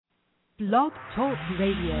Blog Talk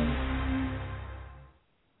Radio.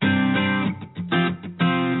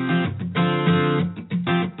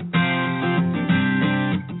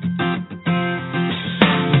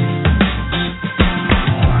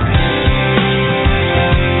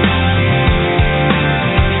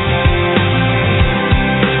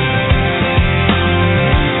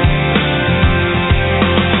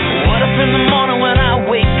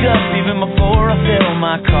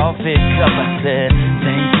 Coffee cup, I said,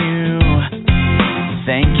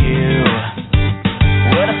 thank you.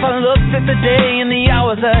 What if I looked at the day and the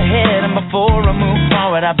hours ahead, and before I moved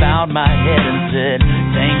forward, I bowed my head and said,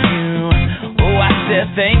 thank you. Oh, I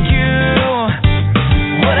said, thank you.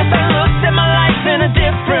 What if I looked at my life in a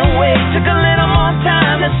different way, took a little more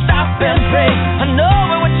time to stop and pray? I know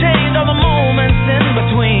it would change all the moments in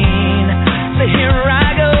between. So here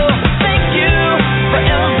I go. Thank you for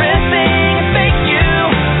everything, and thank you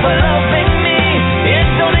for loving me. It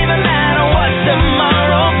don't even matter what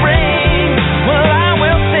tomorrow brings. Well, I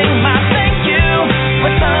will sing my thank you for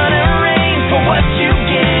sun and rain, for what you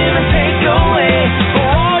give and take away, for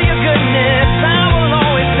all your goodness. I will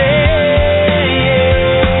always say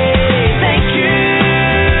thank you.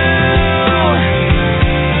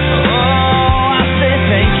 Oh, I say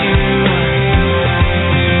thank you.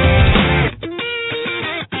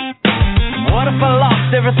 What if I lost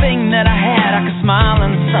everything that I had? I could smile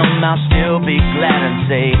and somehow still be glad and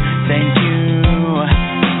say thank you,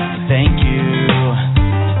 thank you.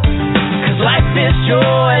 'Cause life is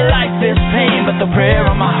joy, life is pain, but the prayer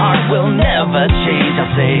on my heart will never change.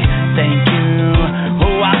 I say thank you,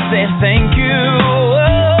 oh, I say thank you.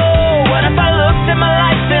 Oh, what if I looked at my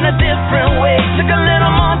life in a different way, took a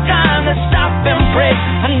little more time to stop and pray?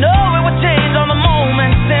 I know it would change all the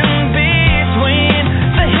moments in between.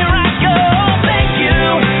 So here I go. Thank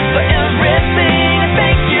you for everything, and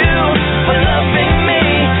thank you for loving me.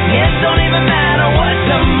 It don't even matter what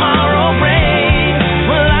tomorrow brings.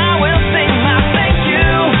 Well, I will sing my thank you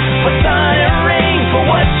for sun and rain, for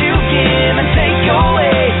what you give and take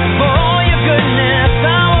away, for all your goodness.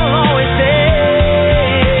 I will always say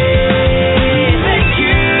thank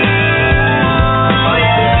you.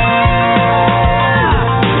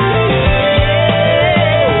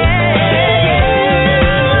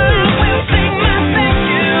 We'll sing my thank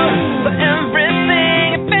you for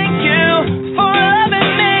everything, and thank you for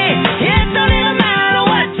loving me. It don't even matter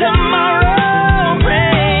what tomorrow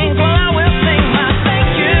brings. Well, I will sing my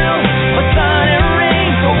thank you for sun and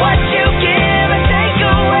rain, for what you give and take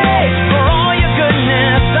away, for all your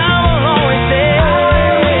goodness. I will always say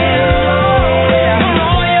for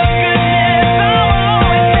all your goodness. I will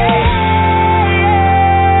always say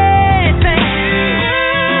thank you.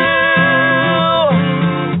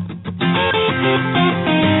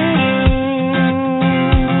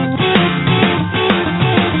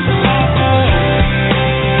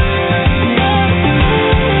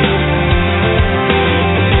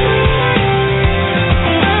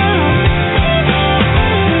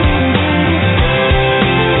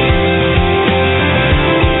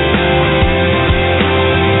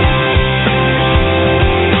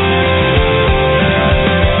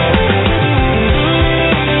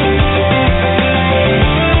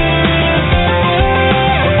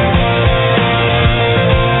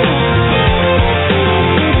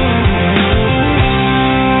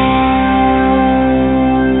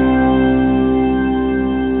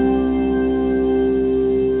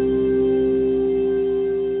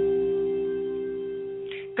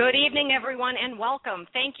 Good evening, everyone, and welcome.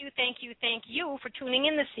 Thank you for tuning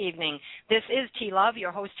in this evening. This is T-Love,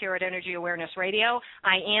 your host here at Energy Awareness Radio.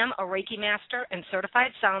 I am a Reiki Master and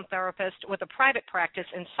Certified Sound Therapist with a private practice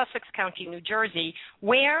in Sussex County, New Jersey,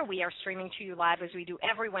 where we are streaming to you live as we do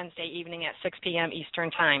every Wednesday evening at 6 p.m. Eastern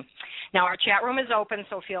Time. Now, our chat room is open,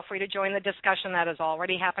 so feel free to join the discussion that is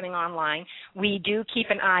already happening online. We do keep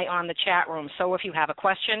an eye on the chat room, so if you have a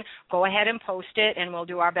question, go ahead and post it, and we'll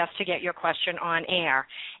do our best to get your question on air.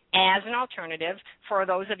 As an alternative, for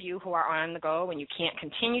those of you who are on the go and you can't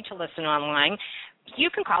continue to listen online, you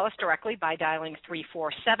can call us directly by dialing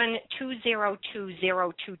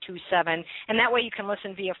 347-202-0227, and that way you can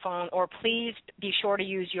listen via phone, or please be sure to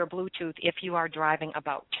use your Bluetooth if you are driving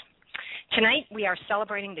about. Tonight we are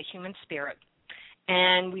celebrating the human spirit,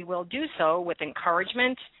 and we will do so with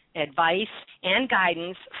encouragement, advice, and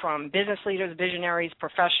guidance from business leaders, visionaries,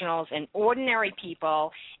 professionals, and ordinary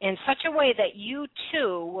people in such a way that you,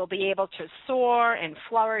 too, will be able to soar and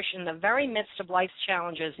flourish in the very midst of life's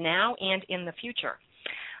challenges now and in the future.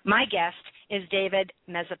 My guest is David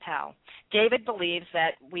Mezzapelle. David believes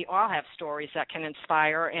that we all have stories that can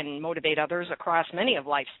inspire and motivate others across many of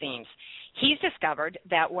life's themes. He's discovered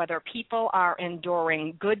that whether people are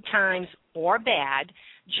enduring good times or bad,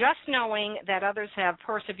 just knowing that others have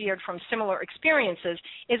persevered from similar experiences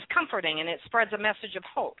is comforting, and it spreads a message of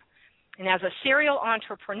hope. And as a serial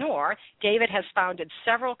entrepreneur, David has founded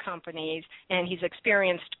several companies, and he's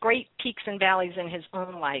experienced great peaks and valleys in his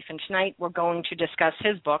own life. And tonight we're going to discuss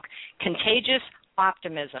his book, Contagious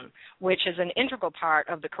Optimism, which is an integral part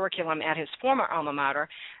of the curriculum at his former alma mater,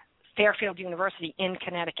 Fairfield University in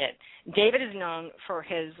Connecticut. David is known for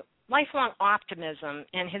his lifelong optimism,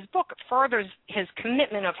 and his book furthers his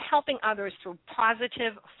commitment of helping others through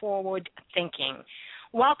positive forward thinking.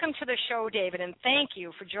 Welcome to the show, David, and thank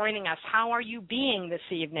you for joining us. How are you being this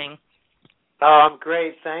evening? Oh, I'm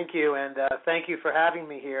great. Thank you, and thank you for having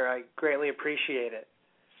me here. I greatly appreciate it.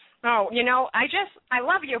 Oh, I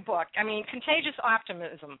love your book. I mean, Contagious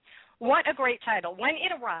Optimism. What a great title. When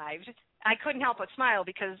it arrived, I couldn't help but smile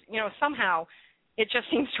because, somehow it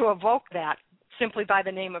just seems to evoke that simply by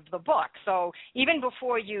the name of the book. So even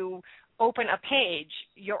before you open a page,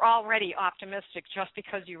 you're already optimistic just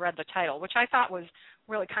because you read the title, which I thought was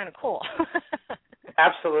really kind of cool.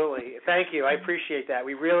 Absolutely. Thank you. I appreciate that.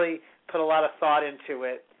 We really put a lot of thought into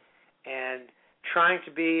it, and trying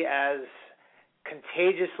to be as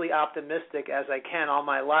contagiously optimistic as I can all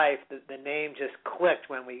my life, the name just clicked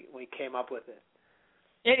when we came up with it.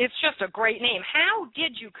 It's just a great name. How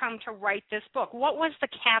did you come to write this book? What was the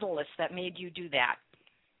catalyst that made you do that?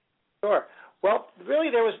 Sure. Well, really,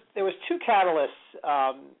 there was two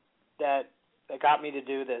catalysts that got me to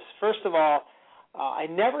do this. First of all, I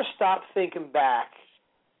never stopped thinking back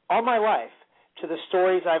all my life to the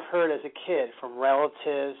stories I've heard as a kid from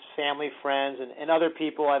relatives, family, friends, and other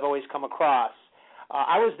people I've always come across.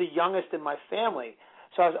 I was the youngest in my family,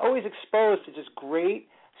 so I was always exposed to just great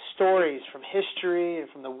stories from history and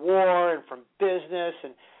from the war and from business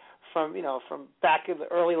and from back in the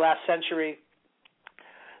early last century.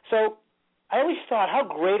 So I always thought how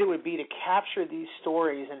great it would be to capture these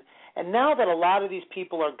stories, and now that a lot of these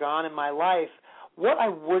people are gone in my life, what I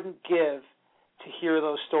wouldn't give to hear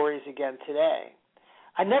those stories again today.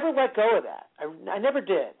 I never let go of that. I never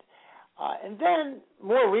did. And then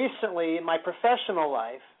more recently in my professional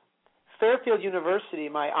life, Fairfield University,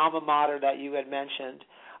 my alma mater that you had mentioned,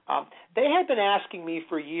 they had been asking me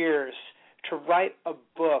for years to write a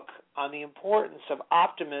book on the importance of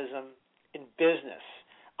optimism in business,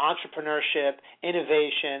 entrepreneurship,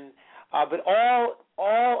 innovation, but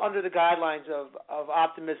all under the guidelines of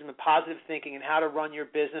optimism and positive thinking and how to run your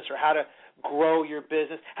business or how to grow your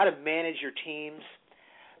business, how to manage your teams.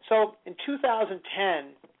 So in 2010,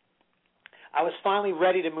 I was finally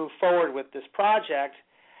ready to move forward with this project,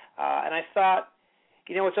 and I thought,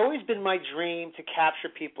 it's always been my dream to capture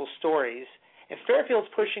people's stories, and Fairfield's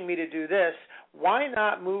pushing me to do this. Why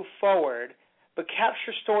not move forward but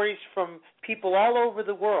capture stories from people all over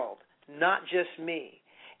the world, not just me,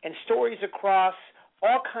 and stories across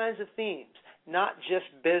all kinds of themes, not just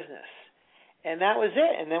business. And that was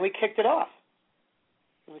it, and then we kicked it off.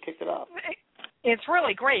 It's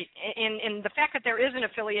really great, and the fact that there is an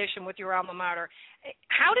affiliation with your alma mater.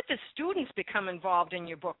 How did the students become involved in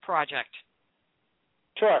your book project?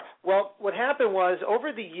 Sure. Well, what happened was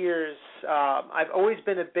over the years, I've always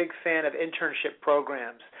been a big fan of internship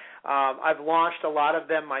programs. I've launched a lot of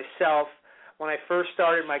them myself. When I first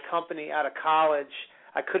started my company out of college,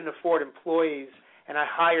 I couldn't afford employees, and I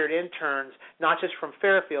hired interns, not just from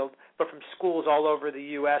Fairfield, but from schools all over the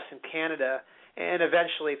U.S. and Canada, and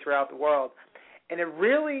eventually throughout the world. And it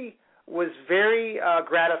really was very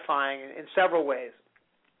gratifying in several ways.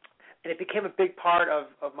 And it became a big part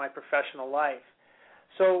of my professional life.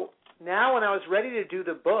 So now when I was ready to do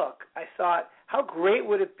the book, I thought, how great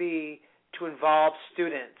would it be to involve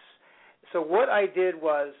students? So what I did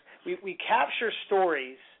was we capture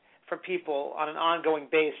stories from people on an ongoing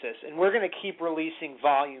basis, and we're going to keep releasing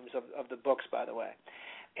volumes of the books, by the way.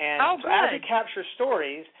 And so as we capture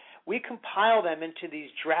stories, we compile them into these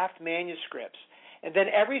draft manuscripts. And then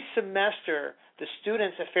every semester, the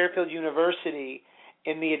students at Fairfield University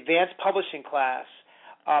in the advanced publishing class,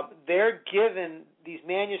 they're given these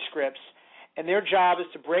manuscripts, and their job is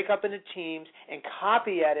to break up into teams and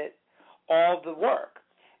copy edit all of the work.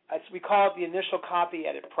 We call it the initial copy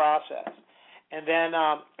edit process. And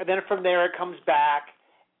then from there it comes back,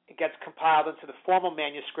 it gets compiled into the formal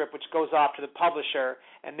manuscript, which goes off to the publisher,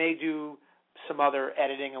 and they do some other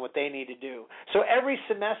editing and what they need to do. So every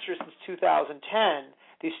semester since 2010,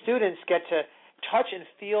 these students get to touch and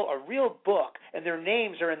feel a real book, and their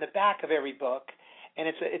names are in the back of every book, and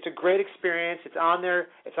it's a great experience. It's on their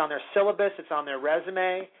syllabus. It's on their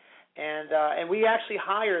resume. And we actually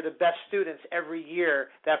hire the best students every year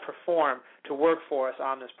that perform to work for us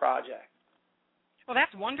on this project. Well,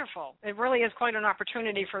 that's wonderful. It really is quite an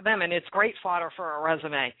opportunity for them, and it's great fodder for a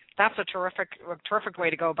resume. That's a terrific way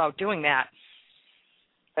to go about doing that.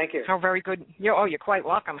 Thank you. How very good. You're quite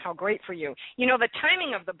welcome. How great for you. You know, the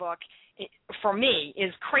timing of the book, for me,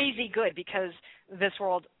 is crazy good because this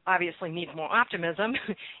world obviously needs more optimism.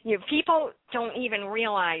 People don't even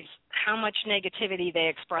realize how much negativity they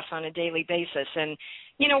express on a daily basis. And,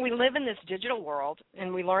 we live in this digital world,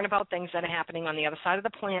 and we learn about things that are happening on the other side of the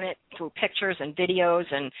planet through pictures and videos,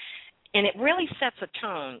 and it really sets a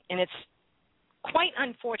tone. And it's quite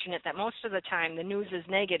unfortunate that most of the time the news is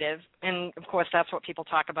negative, and, of course, that's what people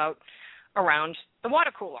talk about around the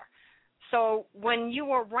water cooler. So when you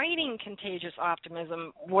were writing Contagious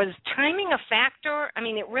Optimism, was timing a factor? I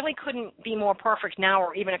mean, it really couldn't be more perfect now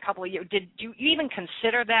or even a couple of years. Did you even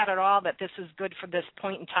consider that at all, that this is good for this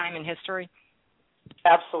point in time in history?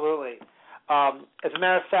 Absolutely. As a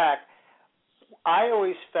matter of fact, I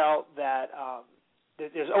always felt that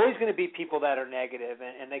there's always going to be people that are negative,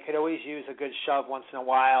 and they could always use a good shove once in a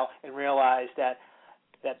while and realize that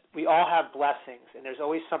we all have blessings, and there's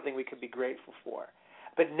always something we could be grateful for.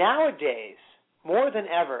 But nowadays, more than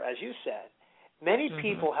ever, as you said, many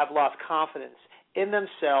people have lost confidence in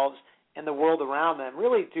themselves and the world around them,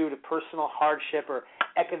 really due to personal hardship or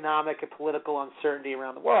economic and political uncertainty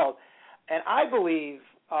around the world. And I believe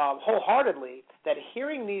wholeheartedly that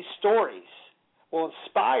hearing these stories will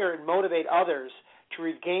inspire and motivate others to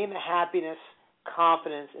regain the happiness,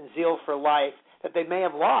 confidence, and zeal for life that they may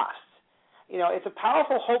have lost. It's a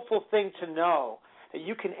powerful, hopeful thing to know that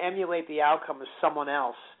you can emulate the outcome of someone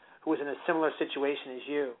else who is in a similar situation as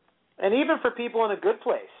you. And even for people in a good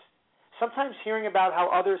place, sometimes hearing about how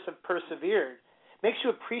others have persevered makes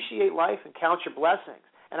you appreciate life and count your blessings.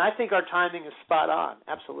 And I think our timing is spot on,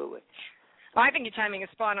 absolutely. Well, I think your timing is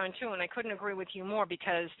spot on, too, and I couldn't agree with you more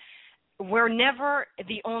because we're never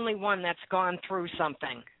the only one that's gone through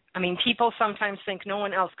something. I mean, people sometimes think no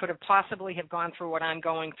one else could have possibly have gone through what I'm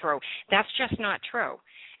going through. That's just not true.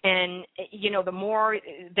 And, the more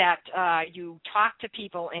that you talk to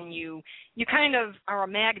people and you kind of are a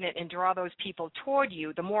magnet and draw those people toward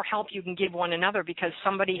you, the more help you can give one another because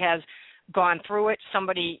somebody has gone through it,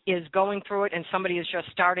 somebody is going through it, and somebody is just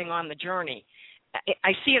starting on the journey.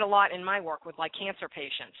 I see it a lot in my work with, cancer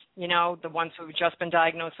patients, the ones who have just been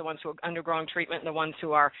diagnosed, the ones who are undergoing treatment, and the ones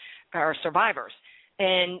who are survivors.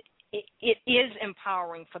 And it is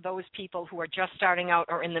empowering for those people who are just starting out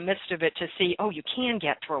or in the midst of it to see, oh, you can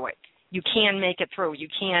get through it. You can make it through.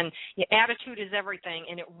 Your attitude is everything,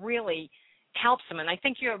 and it really helps them. And I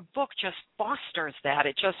think your book just fosters that.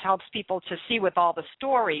 It just helps people to see with all the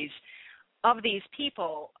stories of these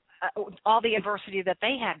people, all the adversity that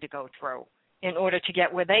they had to go through in order to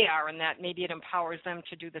get where they are, and that maybe it empowers them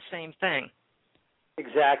to do the same thing.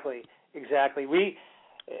 Exactly.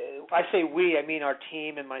 I say we, I mean our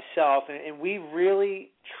team and myself, and we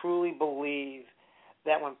really, truly believe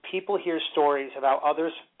that when people hear stories of how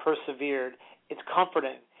others persevered, it's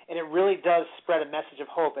comforting, and it really does spread a message of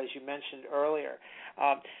hope, as you mentioned earlier.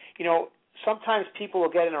 Sometimes people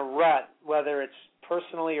will get in a rut, whether it's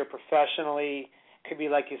personally or professionally. It could be,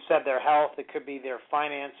 like you said, their health. It could be their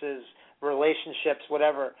finances, relationships,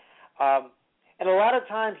 whatever. And a lot of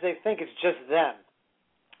times they think it's just them.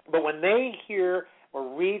 But when they hear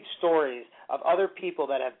or read stories of other people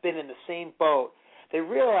that have been in the same boat, they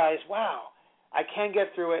realize, wow, I can get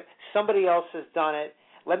through it. Somebody else has done it.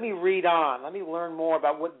 Let me read on. Let me learn more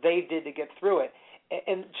about what they did to get through it.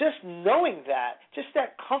 And just knowing that, just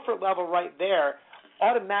that comfort level right there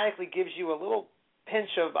automatically gives you a little pinch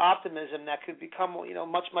of optimism that could become,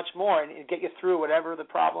 much, much more and get you through whatever the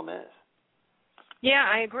problem is. Yeah,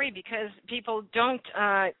 I agree, because people don't,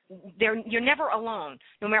 you're never alone.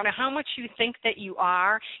 No matter how much you think that you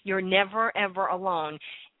are, you're never, ever alone.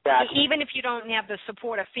 Exactly. Even if you don't have the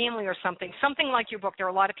support of family or something like your book, there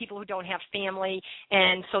are a lot of people who don't have family,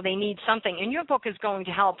 and so they need something. And your book is going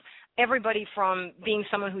to help everybody from being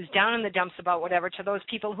someone who's down in the dumps about whatever to those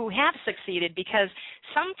people who have succeeded, because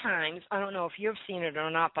sometimes, I don't know if you've seen it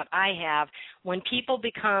or not, but I have, when people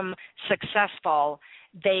become successful,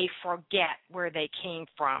 they forget where they came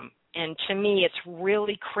from. And to me, it's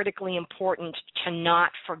really critically important to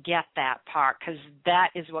not forget that part, because that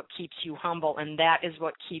is what keeps you humble, and that is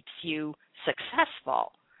what keeps you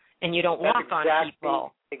successful. And you don't walk on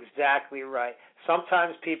people. Exactly right.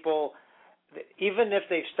 Sometimes people, even if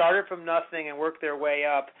they've started from nothing and worked their way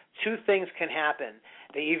up, two things can happen.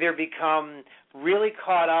 They either become really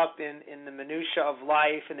caught up in the minutia of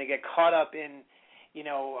life, and they get caught up in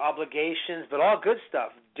obligations, but all good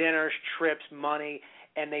stuff, dinners, trips, money,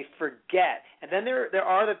 and they forget. And then there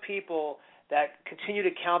are the people that continue to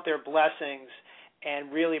count their blessings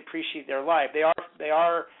and really appreciate their life. They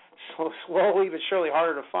are slowly but surely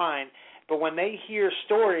harder to find, but when they hear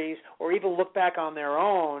stories or even look back on their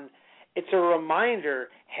own, it's a reminder,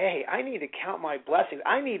 hey, I need to count my blessings.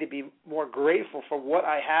 I need to be more grateful for what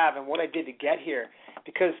I have and what I did to get here,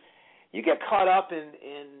 because you get caught up in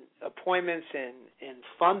appointments and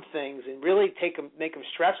fun things and really make them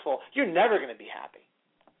stressful, you're never going to be happy.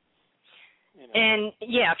 And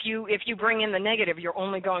if you bring in the negative, you're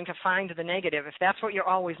only going to find the negative. If that's what you're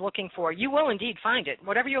always looking for, you will indeed find it.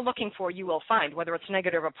 Whatever you're looking for, you will find, whether it's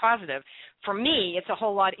negative or positive. For me, it's a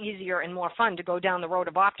whole lot easier and more fun to go down the road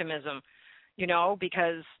of optimism,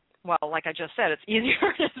 because, well, like I just said, it's easier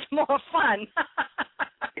and it's more fun.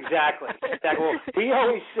 Exactly. Well, we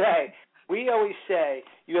always say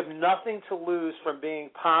you have nothing to lose from being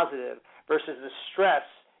positive versus the stress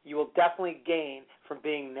you will definitely gain from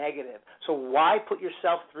being negative. So why put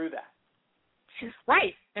yourself through that?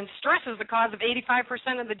 Right. And stress is the cause of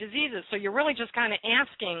 85% of the diseases. So you're really just kind of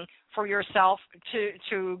asking for yourself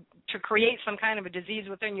to create some kind of a disease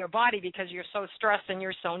within your body because you're so stressed and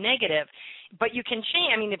you're so negative. But you can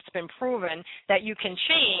change. I mean, it's been proven that you can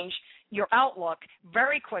change your outlook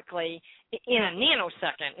very quickly in a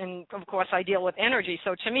nanosecond. And, of course, I deal with energy.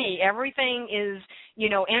 So to me, everything is,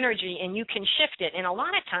 energy, and you can shift it. And a lot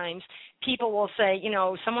of times people will say,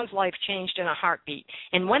 someone's life changed in a heartbeat.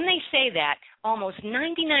 And when they say that, almost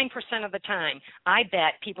 99% of the time, I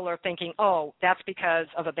bet people are thinking, oh, that's because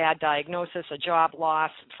of a bad diagnosis, a job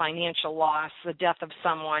loss, financial loss, the death of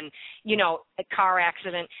someone, a car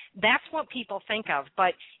accident. That's what people think of.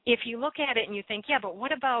 But if you look at it and you think, yeah, but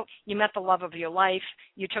what about you met the love of your life,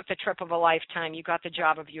 you took the trip of a lifetime, you got the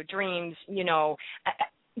job of your dreams,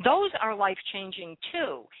 those are life-changing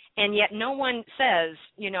too. And yet no one says,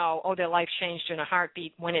 oh, their life changed in a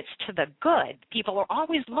heartbeat when it's to the good. People are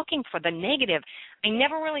always looking for the negative. I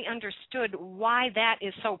never really understood why that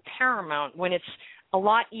is so paramount when it's a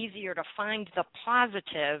lot easier to find the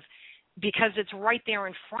positive because it's right there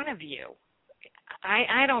in front of you.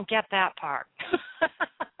 I don't get that part.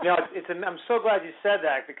 I'm so glad you said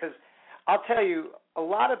that, because I'll tell you, a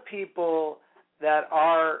lot of people that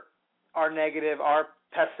are negative, are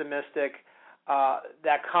pessimistic,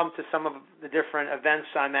 that come to some of the different events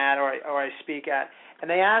I'm at or I speak at, and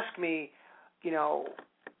they ask me,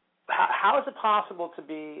 how is it possible to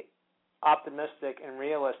be optimistic and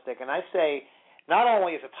realistic? And I say, not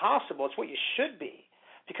only is it possible, it's what you should be.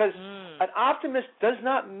 Because an optimist does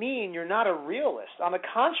not mean you're not a realist. On the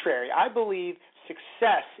contrary, I believe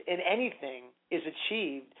success in anything is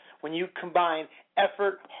achieved when you combine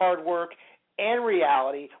effort, hard work, and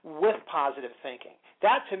reality with positive thinking.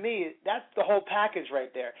 That, to me, that's the whole package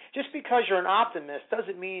right there. Just because you're an optimist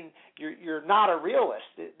doesn't mean you're not a realist.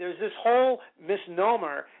 There's this whole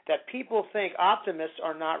misnomer that people think optimists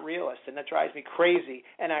are not realists, and that drives me crazy,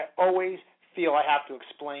 and I always feel I have to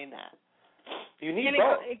explain that. You need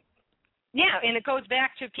both. And it goes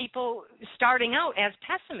back to people starting out as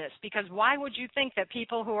pessimists, because why would you think that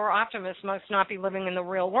people who are optimists must not be living in the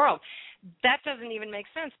real world? That doesn't even make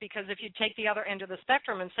sense, because if you take the other end of the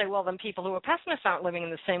spectrum and say, well, then people who are pessimists aren't living in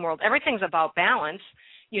the same world. Everything's about balance,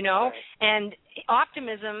 Right. And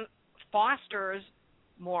optimism fosters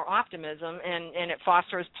more optimism, and it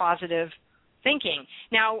fosters positive thinking.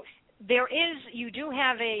 Now, you do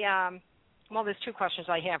have there's two questions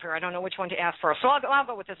I have here. I don't know which one to ask first. So I'll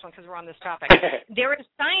go with this one because we're on this topic. There is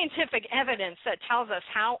scientific evidence that tells us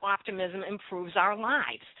how optimism improves our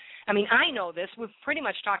lives. I mean, I know this. We've pretty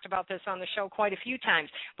much talked about this on the show quite a few times.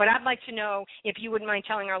 But I'd like to know if you wouldn't mind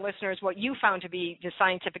telling our listeners what you found to be the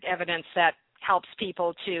scientific evidence that helps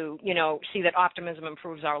people to, see that optimism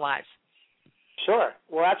improves our lives. Sure.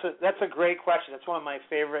 Well, that's a great question. That's one of my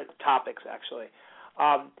favorite topics, actually.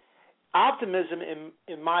 Optimism,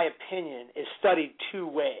 in my opinion, is studied two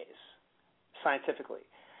ways scientifically.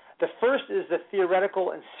 The first is the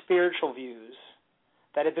theoretical and spiritual views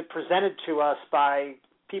that have been presented to us by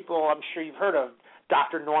people I'm sure you've heard of,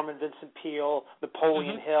 Dr. Norman Vincent Peale,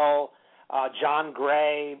 Napoleon Hill, John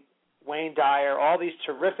Gray, Wayne Dyer. All these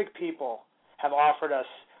terrific people have offered us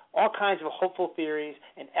all kinds of hopeful theories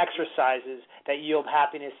and exercises that yield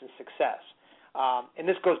happiness and success. And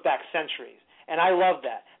this goes back centuries. And I love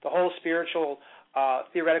that, the whole spiritual,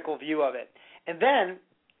 theoretical view of it. And then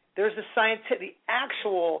there's the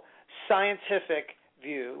actual scientific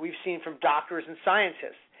view we've seen from doctors and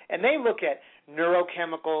scientists. And they look at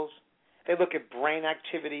neurochemicals, they look at brain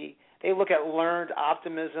activity, they look at learned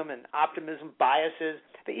optimism and optimism biases.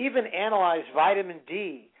 They even analyze vitamin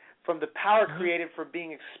D, from the power created for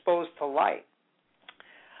being exposed to light.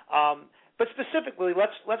 But specifically,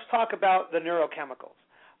 let's talk about the neurochemicals.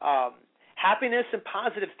 Happiness and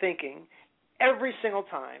positive thinking, every single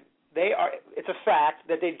time, it's a fact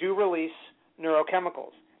that they do release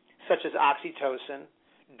neurochemicals, such as oxytocin,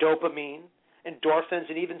 dopamine, endorphins,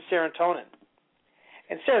 and even serotonin.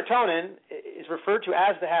 And serotonin is referred to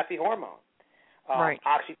as the happy hormone. Right.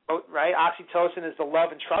 Oxytocin is the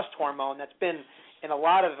love and trust hormone that's been in a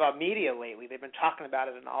lot of media lately. They've been talking about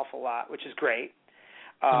it an awful lot, which is great.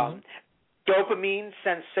 Dopamine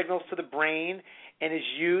sends signals to the brain and is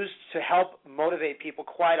used to help motivate people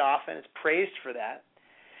quite often. It's praised for that.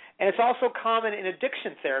 And it's also common in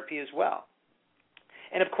addiction therapy as well.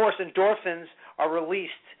 And, of course, endorphins are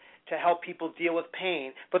released to help people deal with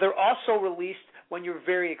pain, but they're also released when you're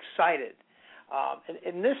very excited.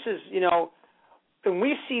 And this is, when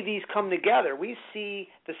we see these come together, we see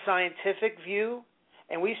the scientific view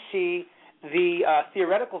and we see the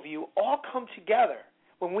theoretical view all come together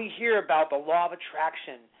when we hear about the law of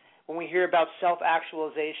attraction, when we hear about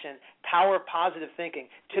self-actualization, power of positive thinking.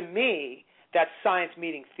 To me, that's science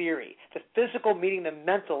meeting theory, the physical meeting the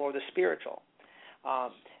mental or the spiritual.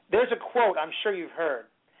 There's a quote I'm sure you've heard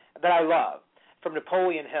that I love from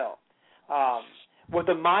Napoleon Hill. What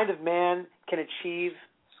the mind of man can achieve,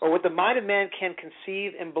 or what the mind of man can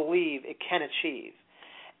conceive and believe, it can achieve.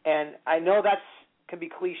 And I know that can be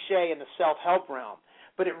cliche in the self-help realm,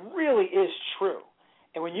 but it really is true.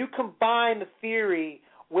 And when you combine the theory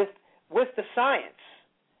with the science,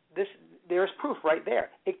 there's proof right there.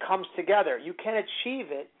 It comes together. You can achieve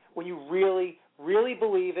it when you really, really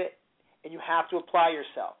believe it, and you have to apply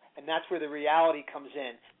yourself. And that's where the reality comes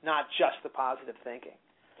in, not just the positive thinking.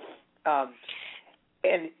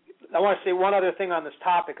 And I want to say one other thing on this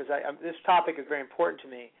topic, because this topic is very important to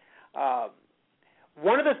me.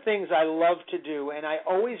 One of the things I love to do, and I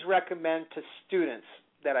always recommend to students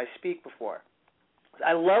that I speak before,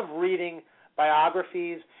 I love reading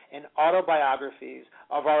biographies and autobiographies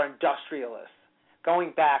of our industrialists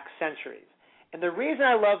going back centuries. And the reason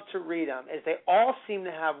I love to read them is they all seem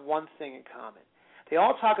to have one thing in common. They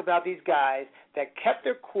all talk about these guys that kept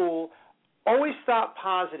their cool, always thought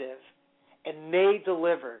positive, and they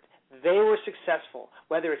delivered. They were successful.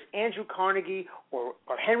 Whether it's Andrew Carnegie or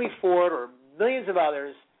Henry Ford or millions of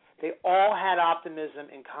others, they all had optimism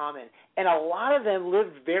in common. And a lot of them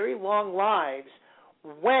lived very long lives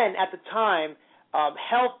when, at the time,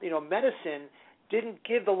 health, medicine didn't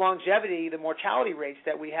give the longevity, the mortality rates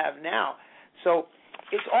that we have now. So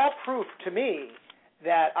it's all proof to me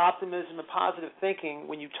that optimism and positive thinking,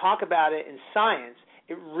 when you talk about it in science,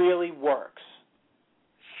 it really works.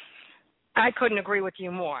 I couldn't agree with you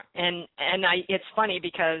more. And it's funny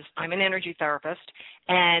because I'm an energy therapist,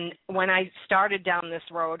 and when I started down this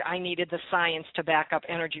road, I needed the science to back up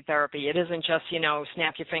energy therapy. It isn't just,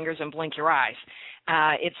 snap your fingers and blink your eyes.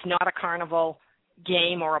 It's not a carnival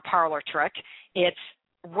game or a parlor trick. It's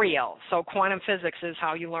real. So quantum physics is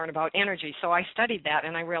how you learn about energy. So I studied that,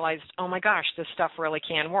 and I realized, oh my gosh, this stuff really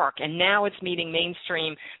can work. And now it's meeting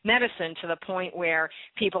mainstream medicine to the point where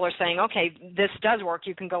people are saying, okay, this does work.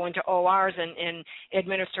 You can go into ORs and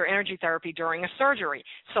administer energy therapy during a surgery.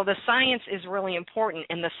 So the science is really important.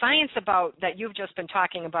 And the science about that you've just been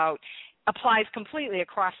talking about applies completely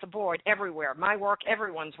across the board, everywhere. My work,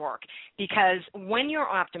 everyone's work. Because when you're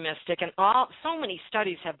optimistic, and so many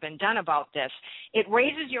studies have been done about this, it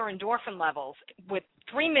raises your endorphin levels with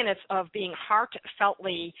 3 minutes of being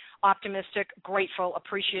heartfeltly optimistic, grateful,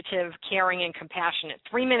 appreciative, caring, and compassionate.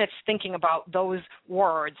 3 minutes thinking about those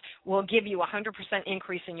words will give you a 100%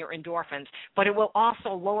 increase in your endorphins, but it will also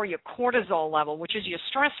lower your cortisol level, which is your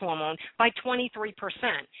stress hormone, by 23%.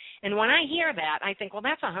 And when I hear that, I think, well,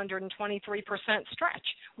 that's 123% stretch.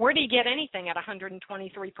 Where do you get anything at 123%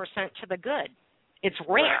 to the good? It's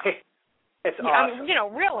rare. Right. It's awesome.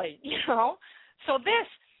 Really. So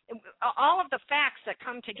this, all of the facts that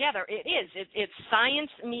come together, it's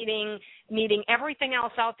science meeting everything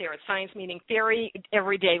else out there. It's science meeting theory,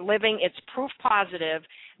 everyday living. It's proof positive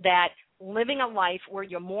that living a life where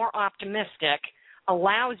you're more optimistic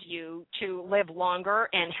allows you to live longer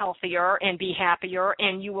and healthier and be happier,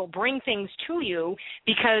 and you will bring things to you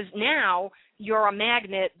because now you're a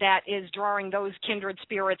magnet that is drawing those kindred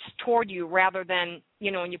spirits toward you rather than,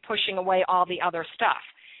 and you're pushing away all the other stuff.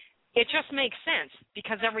 It just makes sense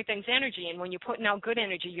because everything's energy, and when you're putting out good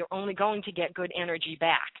energy, you're only going to get good energy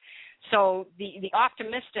back. So the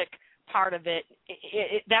optimistic part of it,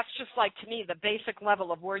 that's just like, to me, the basic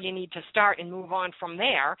level of where you need to start and move on from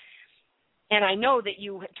there. And I know that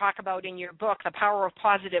you talk about in your book the power of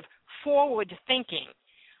positive forward thinking,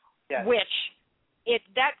 yes, which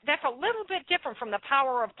that's a little bit different from the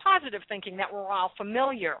power of positive thinking that we're all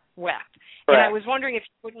familiar with. Right. And I was wondering if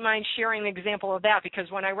you wouldn't mind sharing an example of that, because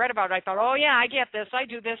when I read about it, I thought, oh, yeah, I get this. I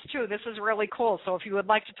do this, too. This is really cool. So if you would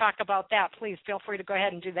like to talk about that, please feel free to go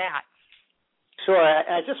ahead and do that. Sure.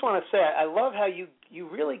 I just want to say I love how you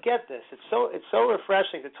really get this. It's so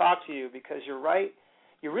refreshing to talk to you, because you're right.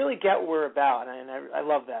 You really get what we're about, and I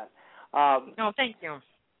love that. No, thank you.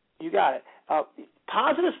 You got it.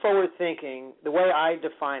 Positive forward thinking, the way I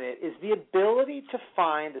define it, is the ability to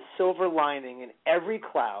find the silver lining in every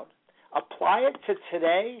cloud, apply it to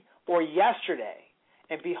today or yesterday,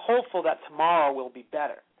 and be hopeful that tomorrow will be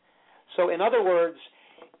better. So, in other words,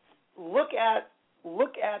 look at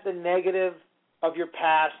the negative of your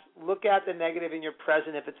past, look at the negative in your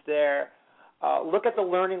present if it's there, look at the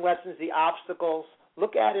learning lessons, the obstacles,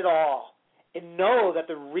 look at it all, and know that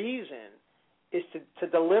the reason is to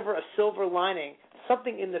deliver a silver lining,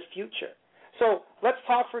 something in the future. So let's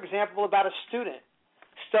talk, for example, about a student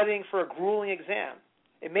studying for a grueling exam.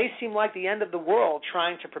 It may seem like the end of the world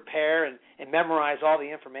trying to prepare and memorize all the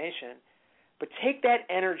information, but take that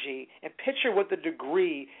energy and picture what the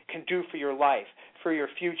degree can do for your life, for your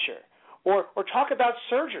future. Or talk about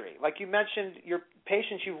surgery, like you mentioned your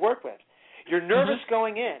patients you've worked with. You're nervous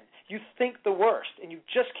going in. You think the worst, and you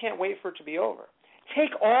just can't wait for it to be over.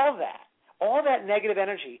 Take all that negative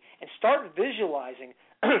energy, and start visualizing,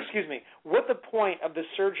 what the point of the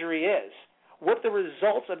surgery is, what the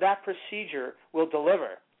results of that procedure will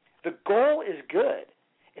deliver. The goal is good.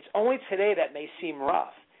 It's only today that may seem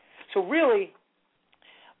rough. So really,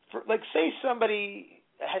 say somebody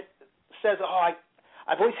says,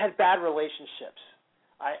 I've always had bad relationships.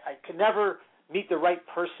 I could never meet the right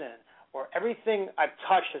person, or everything I've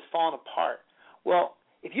touched has fallen apart. Well,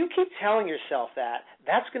 if you keep telling yourself that,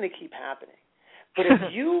 that's going to keep happening. But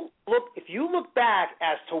if you look back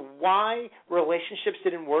as to why relationships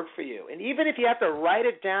didn't work for you, and even if you have to write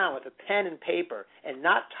it down with a pen and paper and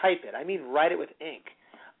not type it, I mean write it with ink,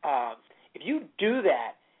 if you do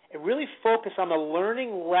that and really focus on the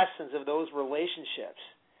learning lessons of those relationships,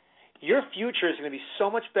 your future is going to be so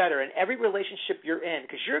much better in every relationship you're in,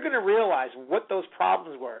 because you're going to realize what those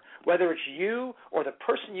problems were, whether it's you or the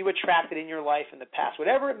person you attracted in your life in the past.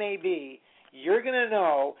 Whatever it may be, you're going to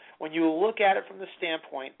know when you look at it from the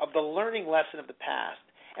standpoint of the learning lesson of the past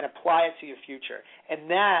and apply it to your future. And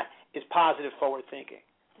that is positive forward thinking.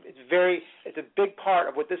 It's a big part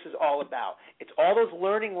of what this is all about. It's all those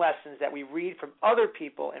learning lessons that we read from other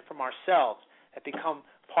people and from ourselves that become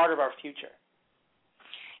part of our future.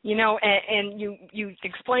 You know, and you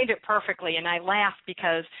explained it perfectly, and I laugh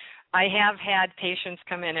because I have had patients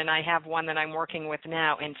come in, and I have one that I'm working with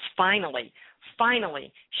now, and finally,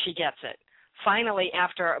 she gets it. Finally,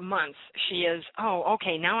 after months, she is,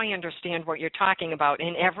 okay, now I understand what you're talking about.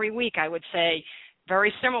 And every week I would say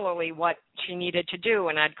very similarly what she needed to do,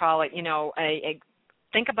 and I'd call it,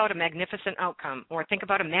 think about a magnificent outcome, or think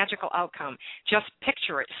about a magical outcome. Just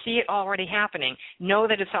picture it. See it already happening. Know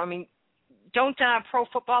that it's, don't pro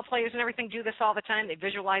football players and everything do this all the time? They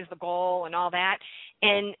visualize the goal and all that.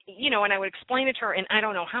 And, and I would explain it to her in I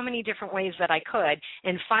don't know how many different ways that I could.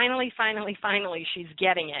 And finally, she's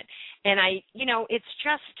getting it. And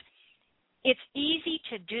it's easy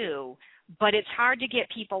to do, but it's hard to get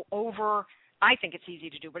people over. I think it's easy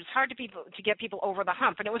to do, but it's hard to get people over the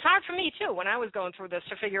hump. And it was hard for me, too, when I was going through this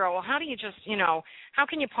to figure out, well, how do you just, how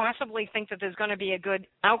can you possibly think that there's going to be a good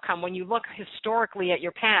outcome when you look historically at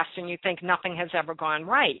your past and you think nothing has ever gone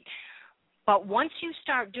right? But once you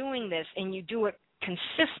start doing this and you do it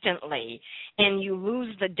consistently and you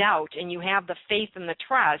lose the doubt and you have the faith and the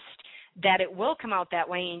trust that it will come out that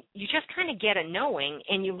way, and you just kind of get a knowing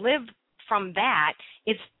and you live from that,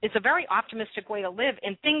 it's a very optimistic way to live,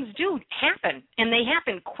 and things do happen, and they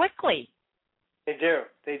happen quickly. They do.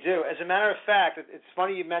 As a matter of fact, it's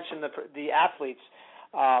funny you mentioned the athletes.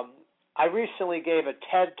 I recently gave a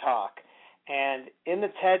TED Talk, and in the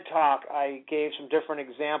TED Talk, I gave some different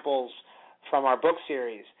examples from our book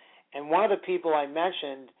series, and one of the people I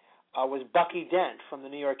mentioned was Bucky Dent from the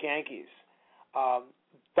New York Yankees.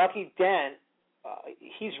 Bucky Dent,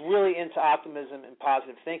 he's really into optimism and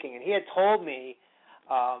positive thinking, and he had told me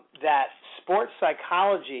that sports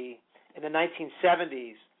psychology in the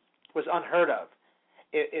 1970s was unheard of.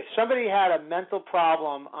 If somebody had a mental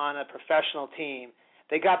problem on a professional team,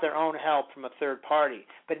 they got their own help from a third party.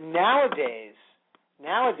 But nowadays,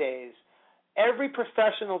 every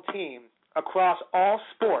professional team across all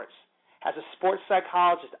sports has a sports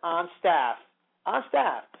psychologist on staff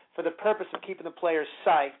for the purpose of keeping the players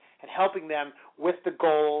psyched and helping them with the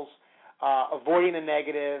goals, avoiding the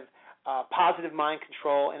negative, positive mind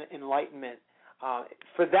control, and enlightenment.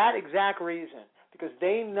 For that exact reason, because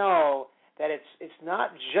they know that it's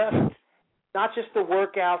not just the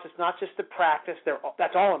workouts, it's not just the practice.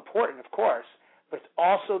 That's all important, of course, but it's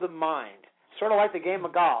also the mind. Sort of like the game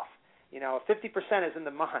of golf. 50% is in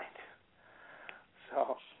the mind.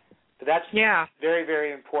 So that's very,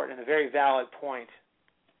 very important and a very valid point.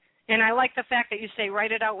 And I like the fact that you say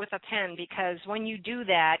write it out with a pen, because when you do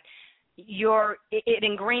that, it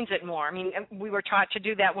ingrains it more. I mean, we were taught to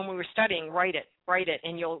do that when we were studying. Write it,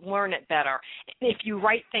 and you'll learn it better. If you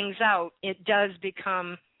write things out, it does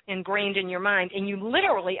become ingrained in your mind, and you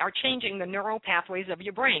literally are changing the neural pathways of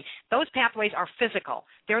your brain. Those pathways are physical.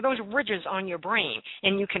 They're those ridges on your brain,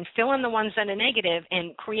 and you can fill in the ones that are negative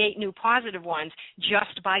and create new positive ones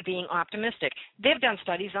just by being optimistic. They've done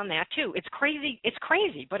studies on that too. It's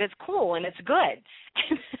crazy, but it's cool and it's good.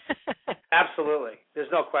 Absolutely.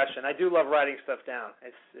 There's no question. I do love writing stuff down.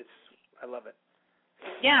 I love it.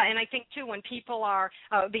 Yeah, and I think, too, when people are,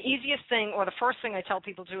 the easiest thing or the first thing I tell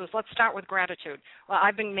people to do is let's start with gratitude. Well,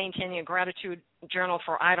 I've been maintaining a gratitude journal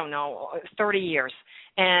for, 30 years.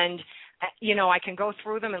 And, I can go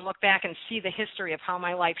through them and look back and see the history of how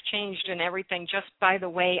my life changed and everything just by the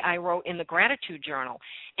way I wrote in the gratitude journal.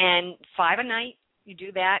 And 5 a night, you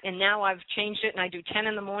do that, and now I've changed it, and I do 10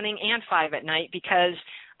 in the morning and 5 at night, because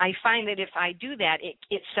I find that if I do that,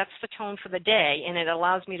 it sets the tone for the day, and it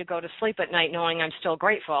allows me to go to sleep at night knowing I'm still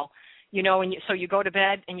grateful. So you go to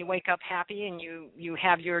bed and you wake up happy, and you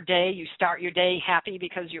have your day, you start your day happy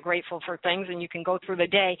because you're grateful for things, and you can go through the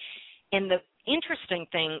day. And the interesting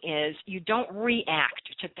thing is you don't react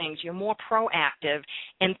to things. You're more proactive,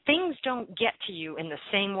 and things don't get to you in the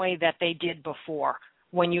same way that they did before.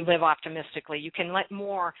 When you live optimistically, you can let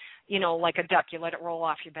more, like a duck, you let it roll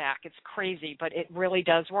off your back. It's crazy, but it really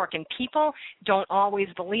does work. And people don't always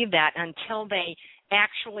believe that until they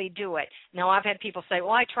actually do it. Now, I've had people say,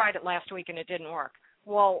 well, I tried it last week and it didn't work.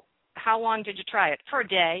 Well, how long did you try it? For a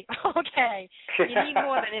day. Okay. You need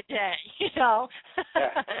more than a day, Yeah.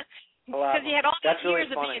 Because you had all these really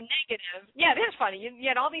years of funny. being negative. Yeah, it is funny. You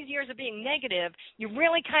had all these years of being negative. You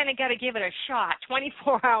really kind of got to give it a shot.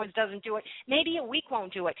 24 hours doesn't do it. Maybe a week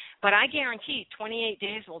won't do it. But I guarantee 28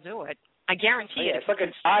 days will do it. I guarantee it. It's like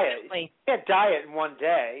a diet. You can't diet in one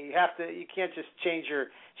day. You can't just change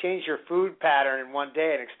your food pattern in one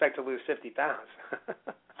day and expect to lose 50 pounds.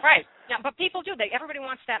 Right. Yeah, but people do. Everybody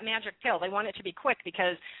wants that magic pill. They want it to be quick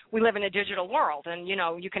because we live in a digital world, and,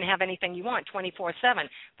 you can have anything you want 24/7.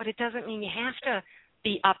 But it doesn't mean you have to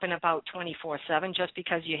be up and about 24/7 just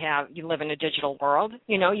because you live in a digital world.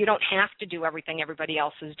 You don't have to do everything everybody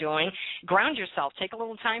else is doing. Ground yourself. Take a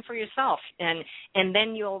little time for yourself, and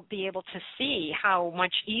then you'll be able to see how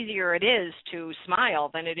much easier it is to smile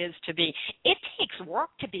than it is to be. It takes work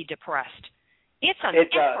to be depressed. It's an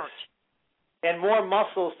effort. Does. And more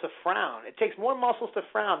muscles to frown. It takes more muscles to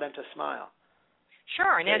frown than to smile.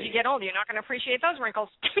 Sure, and as you get older, you're not going to appreciate those wrinkles.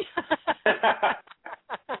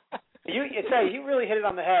 You really hit it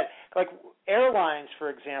on the head. Like airlines,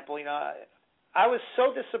 for example, I was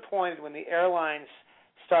so disappointed when the airlines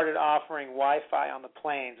started offering Wi-Fi on the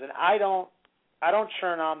planes, and I don't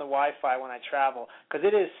turn on the Wi-Fi when I travel because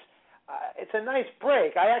it's a nice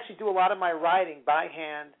break. I actually do a lot of my writing by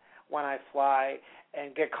hand when I fly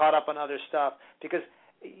and get caught up on other stuff because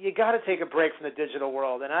you got to take a break from the digital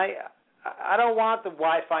world. And I don't want the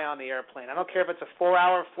Wi-Fi on the airplane. I don't care if it's a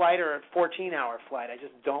 4-hour flight or a 14-hour flight. I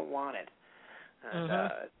just don't want it. And, I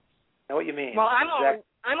know what you mean. Well,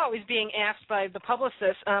 I'm always being asked by the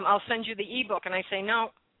publicist, I'll send you the e-book, and I say,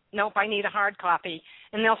 nope, I need a hard copy.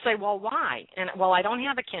 And they'll say, well, why? And, well, I don't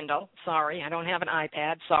have a Kindle. Sorry. I don't have an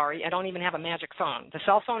iPad. Sorry. I don't even have a magic phone. The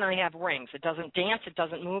cell phone I have rings. It doesn't dance. It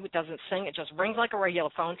doesn't move. It doesn't sing. It just rings like a regular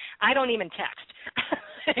phone. I don't even text.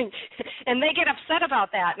 And they get upset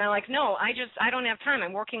about that. And I'm like, no, I don't have time.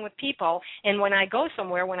 I'm working with people. And when I go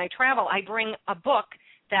somewhere, when I travel, I bring a book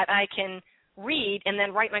that I can read and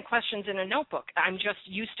then write my questions in a notebook. I'm just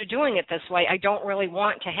used to doing it this way. I don't really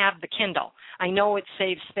want to have the Kindle. I know it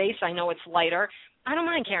saves space. I know it's lighter. I don't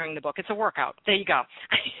mind carrying the book. It's a workout. There you go.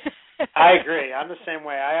 I agree. I'm the same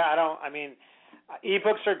way.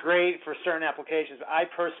 E-books are great for certain applications. I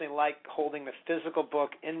personally like holding the physical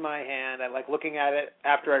book in my hand. I like looking at it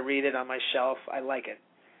after I read it on my shelf. I like it.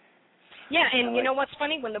 Yeah, and you know what's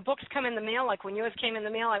funny? When the books come in the mail, like when yours came in the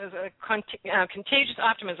mail, I was Contagious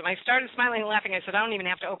Optimism. I started smiling and laughing. I said, I don't even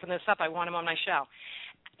have to open this up. I want them on my shelf.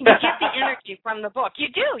 You get the energy from the book. You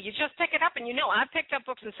do. You just pick it up, and I've picked up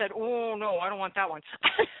books and said, oh, no, I don't want that one.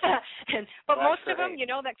 But That's most great. of them,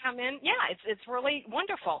 that come in, it's really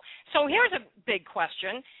wonderful. So here's a big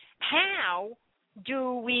question. How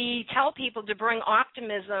do we tell people to bring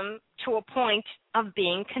optimism to a point of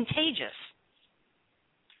being contagious?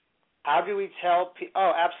 How do we tell people?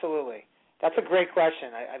 Oh, absolutely. That's a great question.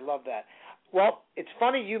 I love that. Well, it's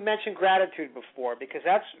funny you mentioned gratitude before, because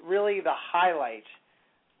that's really the highlight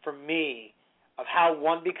for me of how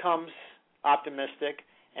one becomes optimistic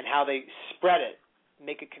and how they spread it,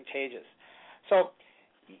 make it contagious. So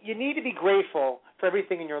you need to be grateful for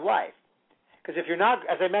everything in your life. Because if you're not,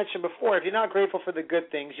 as I mentioned before, if you're not grateful for the good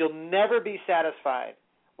things, you'll never be satisfied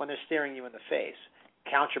when they're staring you in the face.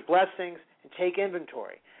 Count your blessings and take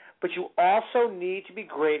inventory. But you also need to be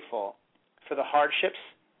grateful for the hardships,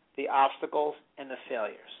 the obstacles, and the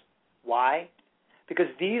failures. Why? Because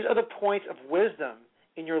these are the points of wisdom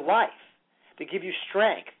in your life. They give you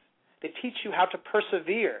strength. They teach you how to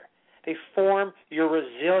persevere. They form your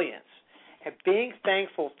resilience. And being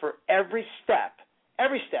thankful for every step,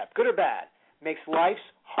 good or bad, makes life's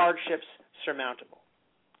hardships surmountable.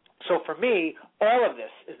 So for me, all of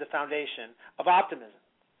this is the foundation of optimism.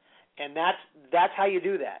 And that's how you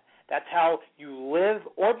do that. That's how you live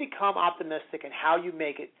or become optimistic, and how you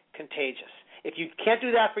make it contagious. If you can't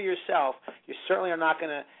do that for yourself, you certainly are not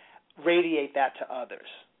going to radiate that to others.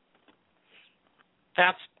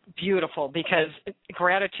 That's beautiful, because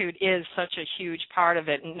gratitude is such a huge part of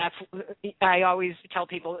it, and I always tell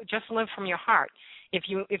people, just live from your heart. If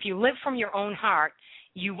you live from your own heart,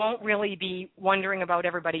 you won't really be wondering about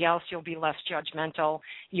everybody else. You'll be less judgmental.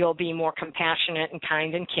 You'll be more compassionate and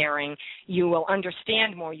kind and caring. You will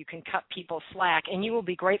understand more. You can cut people slack, and you will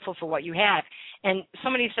be grateful for what you have. And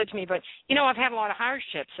somebody said to me, but, I've had a lot of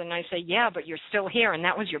hardships. And I say, yeah, but you're still here, and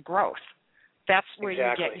that was your growth. That's where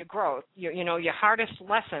Exactly. you get your growth. Your hardest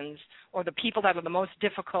lessons, or the people that are the most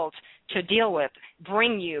difficult to deal with,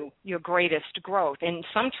 bring you your greatest growth. And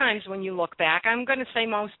sometimes when you look back, I'm going to say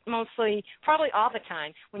mostly, probably all the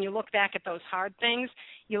time, when you look back at those hard things,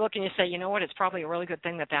 you look and you say, you know what, it's probably a really good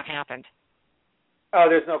thing that happened. Oh,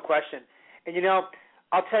 there's no question. And,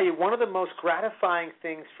 I'll tell you, one of the most gratifying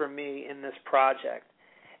things for me in this project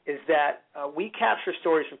is that we capture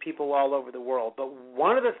stories from people all over the world. But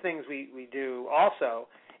one of the things we do also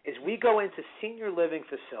is we go into senior living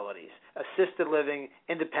facilities, assisted living,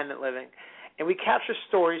 independent living, and we capture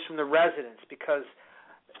stories from the residents, because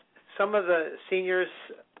some of the seniors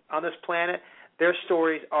on this planet, their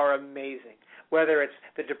stories are amazing. Whether it's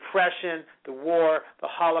the Depression, the war, the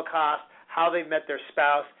Holocaust, how they met their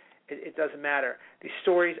spouse, it doesn't matter. These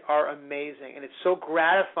stories are amazing, and it's so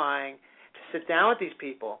gratifying to sit down with these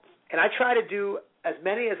people. And I try to do as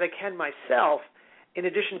many as I can myself, in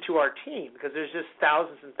addition to our team, because there's just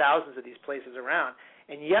thousands and thousands of these places around.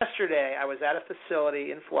 And yesterday I was at a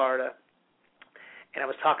facility in Florida, and I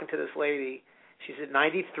was talking to this lady. She's at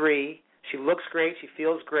 93. She looks great. She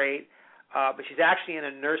feels great. But she's actually in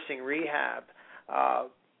a nursing rehab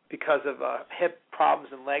because of hip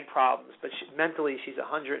problems and leg problems. But mentally she's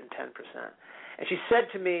 110%. And she said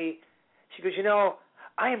to me, she goes,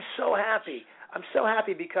 I am so happy. I'm so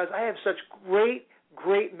happy because I have such great,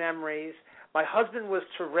 great memories. My husband was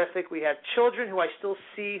terrific. We have children who I still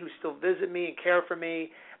see, who still visit me and care for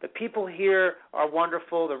me. The people here are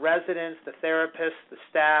wonderful, the residents, the therapists, the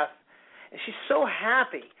staff. And she's so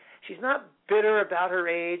happy. She's not bitter about her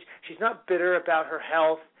age. She's not bitter about her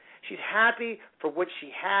health. She's happy for what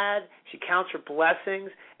she had. She counts her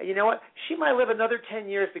blessings. And you know what? She might live another 10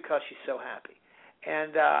 years because she's so happy.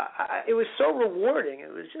 And it was so rewarding.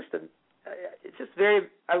 It was just it's just very,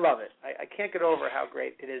 I love it. I can't get over how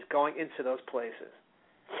great it is going into those places.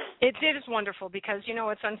 It is wonderful because,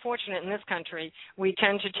 it's unfortunate in this country. We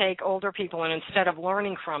tend to take older people, and instead of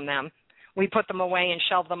learning from them, we put them away and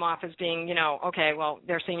shelve them off as being, okay, well,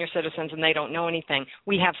 they're senior citizens and they don't know anything.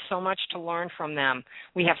 We have so much to learn from them.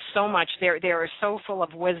 We have so much. They're so full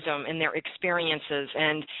of wisdom in their experiences,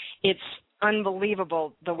 and it's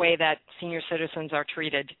unbelievable the way that senior citizens are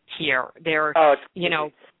treated here. They're,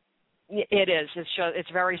 it is. It's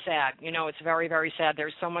very sad. It's very, very sad.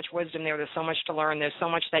 There's so much wisdom there. There's so much to learn. There's so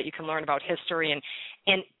much that you can learn about history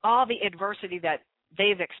and all the adversity that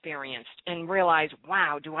they've experienced, and realize,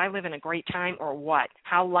 wow, do I live in a great time or what?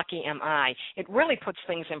 How lucky am I? It really puts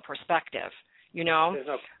things in perspective,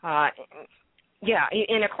 Yeah,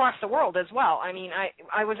 and across the world as well. I mean,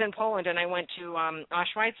 I was in Poland and I went to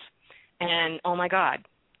Auschwitz, and oh my God,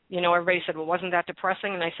 everybody said, well, wasn't that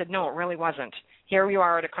depressing? And I said, no, it really wasn't. Here we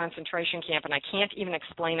are at a concentration camp, and I can't even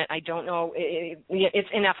explain it. I don't know. It's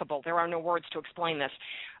ineffable. There are no words to explain this.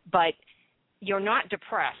 But you're not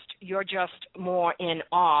depressed. You're just more in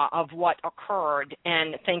awe of what occurred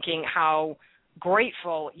and thinking how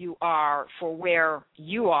grateful you are for where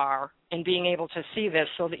you are and being able to see this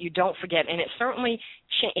so that you don't forget. And it certainly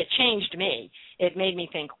it changed me. It made me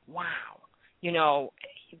think, wow,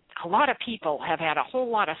 a lot of people have had a whole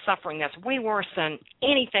lot of suffering that's way worse than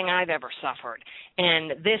anything I've ever suffered.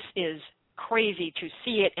 And this is crazy to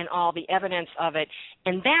see it and all the evidence of it.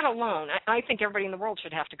 And that alone, I think everybody in the world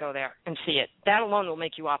should have to go there and see it. That alone will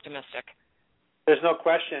make you optimistic. There's no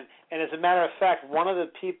question. And as a matter of fact, one of the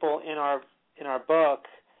people in our book,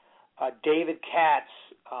 David Katz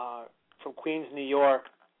from Queens, New York,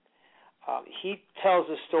 he tells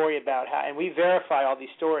a story about how, and we verify all these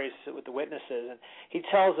stories with the witnesses, and he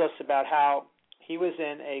tells us about how he was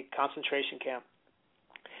in a concentration camp,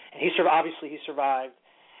 and obviously he survived,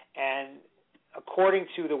 and according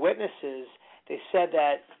to the witnesses, they said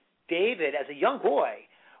that David, as a young boy,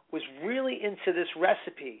 was really into this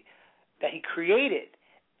recipe that he created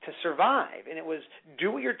to survive, and it was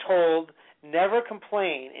do what you're told, never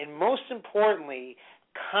complain, and most importantly,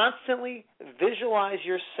 constantly visualize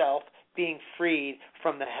yourself being freed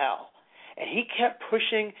from the hell. And he kept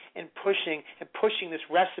pushing and pushing and pushing this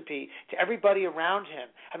recipe to everybody around him.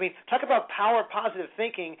 I mean, talk about power positive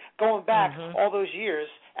thinking going back all those years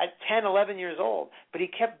at 10, 11 years old. But he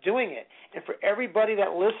kept doing it. And for everybody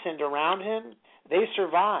that listened around him, they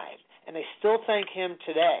survived. And they still thank him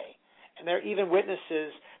today. And they're even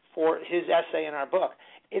witnesses for his essay in our book.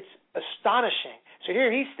 It's astonishing. So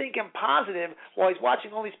here he's thinking positive while he's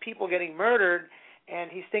watching all these people getting murdered. And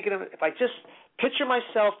he's thinking, if I just picture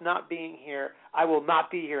myself not being here, I will not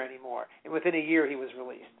be here anymore. And within a year, he was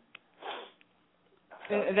released.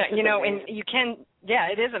 So, and you can,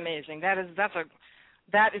 it is amazing. That is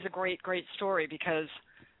a great story, because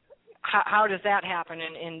how does that happen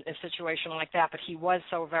in a situation like that? But he was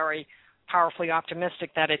so very powerfully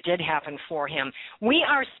optimistic that it did happen for him. We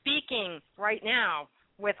are speaking right now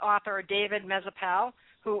with author David Mezzapelle,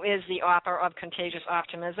 who is the author of Contagious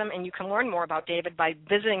Optimism, and you can learn more about David by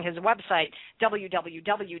visiting his website,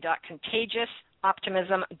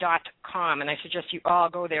 www.contagiousoptimism.com, and I suggest you all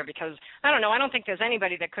go there because, I don't think there's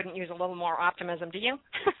anybody that couldn't use a little more optimism, do you?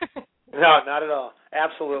 No, not at all.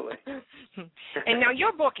 Absolutely. And now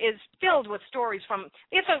your book is filled with stories from,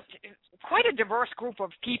 it's quite a diverse group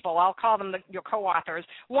of people. I'll call them your co-authors,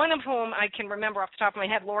 one of whom I can remember off the top of my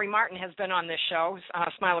head, Lori Martin has been on this show,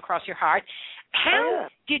 Smile Across Your Heart. How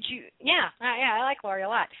did you, I like Lori a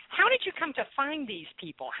lot. How did you come to find these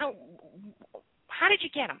people? How did you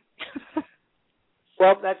get them?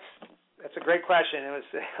 Well, that's a great question. It was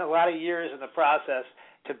a lot of years in the process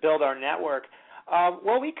to build our network.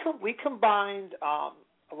 We combined a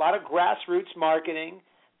lot of grassroots marketing,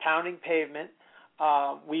 pounding pavement.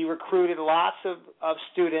 We recruited lots of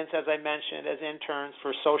students, as I mentioned, as interns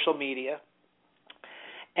for social media.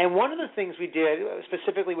 And one of the things we did,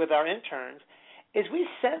 specifically with our interns, is we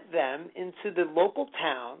sent them into the local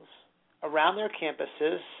towns around their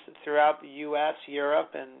campuses throughout the U.S.,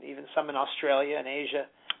 Europe, and even some in Australia and Asia.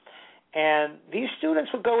 And these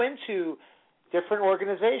students would go into different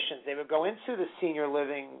organizations. They would go into the senior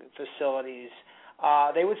living facilities.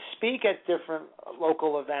 They would speak at different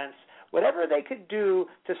local events, whatever they could do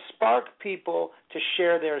to spark people to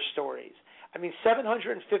share their stories. I mean,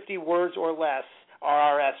 750 words or less are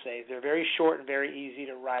our essays. They're very short and very easy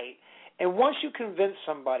to write. And once you convince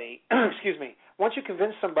somebody, once you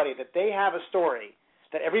convince somebody that they have a story,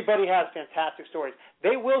 that everybody has fantastic stories,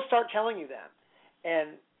 they will start telling you them.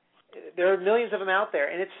 And there are millions of them out there,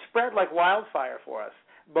 and it's spread like wildfire for us,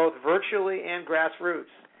 both virtually and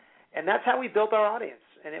grassroots. And that's how we built our audience,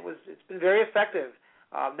 and it's been very effective.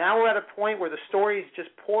 Now we're at a point where the stories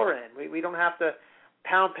just pour in. We don't have to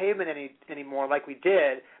pound pavement anymore like we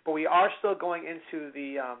did, but we are still going into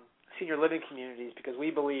the senior living communities because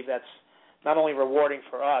we believe that's not only rewarding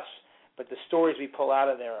for us, but the stories we pull out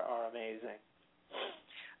of there are amazing.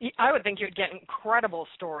 I would think you'd get incredible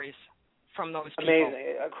stories from those people.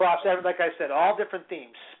 Amazing. Across, like I said, all different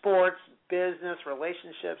themes, sports, business,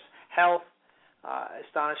 relationships, health,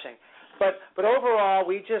 astonishing. But overall,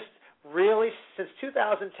 we just really, since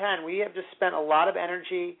 2010, we have just spent a lot of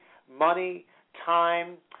energy, money,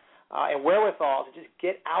 time, and wherewithal to just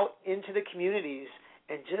get out into the communities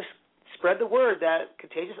and just spread the word that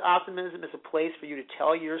Contagious Optimism is a place for you to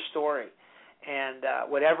tell your story. And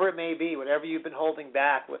whatever it may be, whatever you've been holding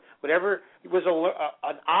back, whatever was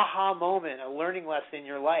an aha moment, a learning lesson in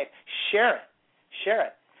your life, share it. Share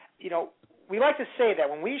it. You know, we like to say that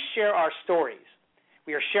when we share our stories,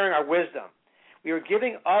 we are sharing our wisdom. We are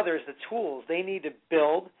giving others the tools they need to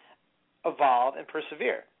build, evolve, and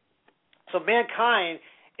persevere. So mankind,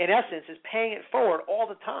 in essence, is paying it forward all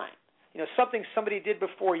the time. You know, something somebody did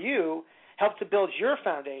before you helped to build your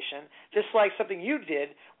foundation, just like something you did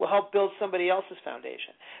will help build somebody else's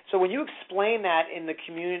foundation. So when you explain that in the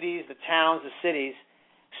communities, the towns, the cities,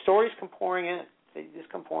 stories come pouring in. They just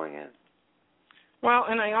come pouring in. Well,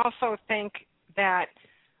 and I also think that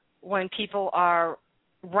when people are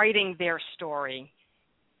writing their story,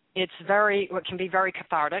 it can be very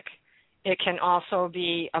cathartic. It can also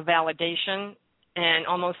be a validation and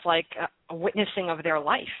almost like a witnessing of their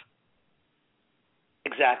life.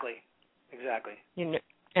 Exactly. And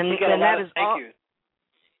that is all. Thank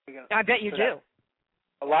you. I bet you do.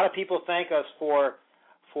 A lot of people thank us for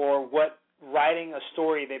what writing a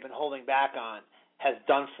story they've been holding back on has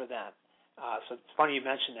done for them. So it's funny you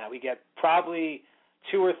mentioned that. We get probably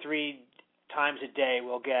 2 or 3 times a day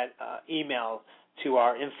we'll get email to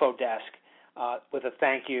our info desk with a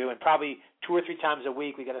thank you, and probably 2 or 3 times a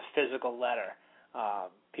week we get a physical letter.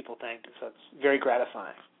 People thank us, so it's very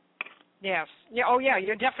gratifying. Yes. Yeah. Oh, yeah.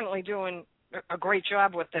 You're definitely doing a great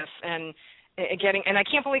job with this, and I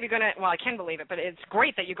can't believe you're going to. Well, I can believe it, but it's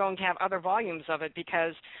great that you're going to have other volumes of it,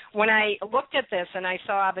 because when I looked at this and I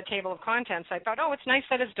saw the table of contents, I thought, oh, it's nice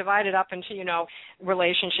that it's divided up into,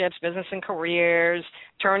 relationships, business and careers,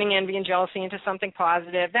 turning envy and jealousy into something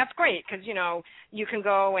positive. That's great, because you can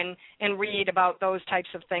go and read about those types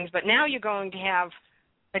of things. But now you're going to have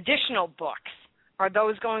additional books. Are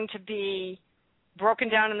those going to be broken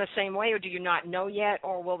down in the same way, or do you not know yet,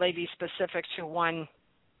 or will they be specific to one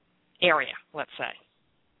area, let's say?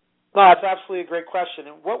 Well, that's absolutely a great question.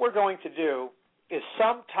 And what we're going to do is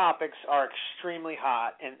some topics are extremely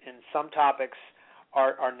hot and some topics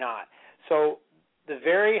are not. So the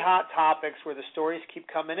very hot topics where the stories keep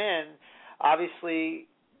coming in, obviously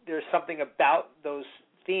there's something about those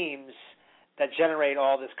themes that generate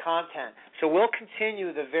all this content. So we'll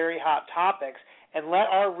continue the very hot topics and let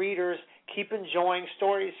our readers keep enjoying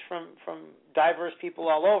stories from diverse people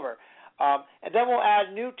all over. And then we'll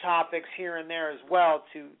add new topics here and there as well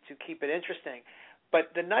to keep it interesting.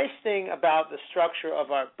 But the nice thing about the structure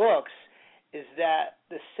of our books is that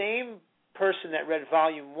the same person that read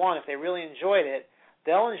Volume 1, if they really enjoyed it,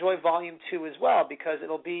 they'll enjoy Volume 2 as well, because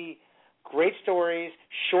it'll be great stories,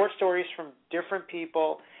 short stories from different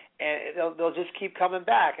people, and they'll just keep coming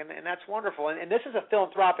back, and that's wonderful. And this is a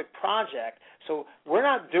philanthropic project, so we're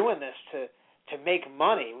not doing this to make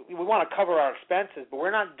money. We want to cover our expenses, but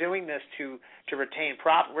we're not doing this to retain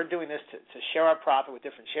profit. We're doing this to share our profit with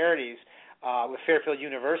different charities, with Fairfield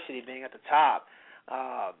University being at the top.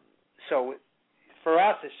 So for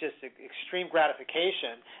us, it's just extreme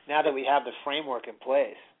gratification now that we have the framework in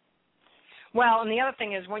place. Well, and the other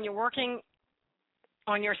thing is, when you're working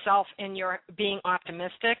on yourself and you're being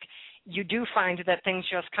optimistic, you do find that things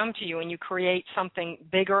just come to you, and you create something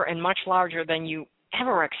bigger and much larger than you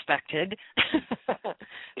ever expected.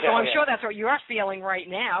 So I'm sure that's what you're feeling right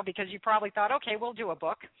now, because you probably thought, okay, we'll do a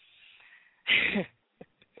book.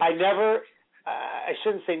 I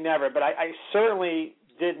shouldn't say never, but I certainly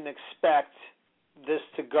didn't expect this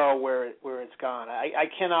to go where it's gone. I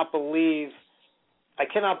cannot believe the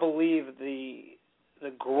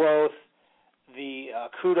growth, the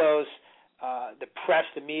kudos, the press,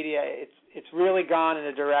 the media. It's really gone in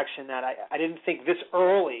a direction that I didn't think this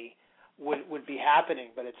early would be happening,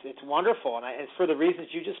 but it's wonderful, and it's for the reasons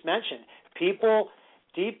you just mentioned. People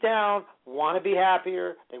deep down want to be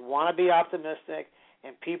happier, they want to be optimistic,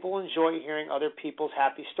 and people enjoy hearing other people's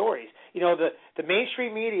happy stories. The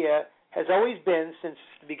mainstream media has always been, since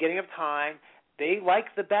the beginning of time, they like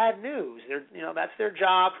the bad news. That's their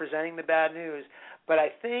job, presenting the bad news. But I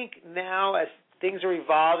think now, as things are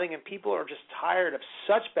evolving and people are just tired of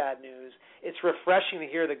such bad news, it's refreshing to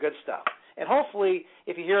hear the good stuff. And hopefully,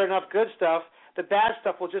 if you hear enough good stuff, the bad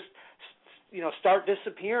stuff will just, start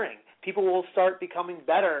disappearing. People will start becoming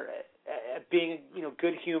better at being,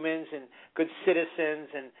 good humans and good citizens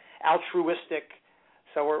and altruistic.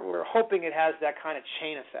 So we're hoping it has that kind of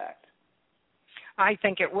chain effect. I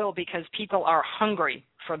think it will, because people are hungry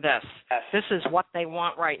for this. Yes. This is what they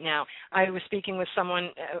want right now. I was speaking with someone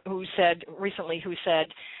who said,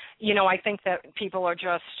 I think that people are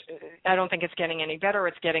just, I don't think it's getting any better,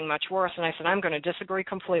 it's getting much worse. And I said, I'm going to disagree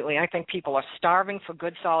completely. I think people are starving for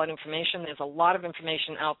good, solid information. There's a lot of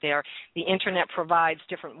information out there. The Internet provides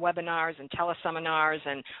different webinars and teleseminars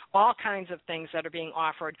and all kinds of things that are being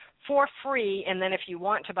offered for free. And then if you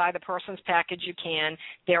want to buy the person's package, you can.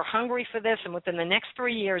 They're hungry for this. And within the next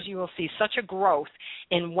 3 years, you will see such a growth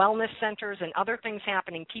in wellness centers and other things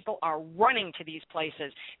happening. People are running to these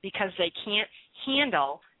places because they can't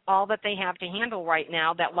handle all that they have to handle right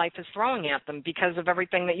now that life is throwing at them because of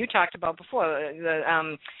everything that you talked about before,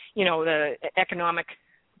 the economic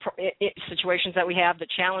situations that we have, the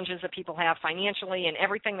challenges that people have financially, and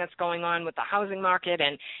everything that's going on with the housing market,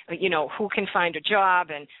 and who can find a job,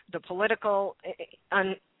 and the political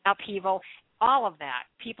upheaval. all of that.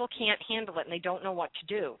 People can't handle it, and they don't know what to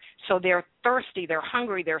do. So they're thirsty, they're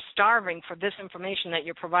hungry, they're starving for this information that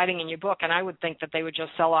you're providing in your book, and I would think that they would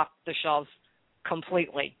just sell off the shelves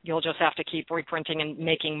completely. You'll just have to keep reprinting and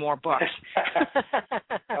making more books.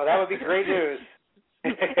 Oh, that would be great news.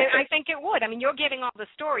 I think it would. I mean, you're getting all the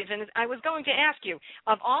stories, and I was going to ask you,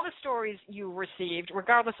 of all the stories you received,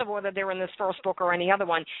 regardless of whether they're in this first book or any other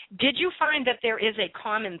one, did you find that there is a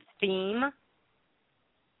common theme?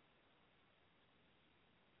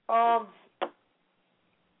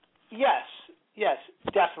 Yes,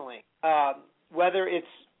 definitely. Whether it's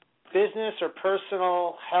business or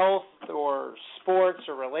personal, health or sports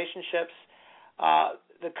or relationships,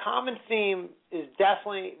 the common theme is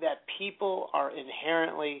definitely that people are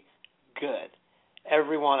inherently good,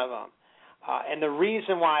 every one of them. And the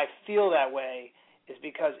reason why I feel that way is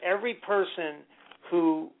because every person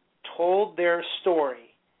who told their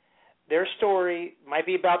story might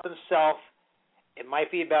be about themselves, it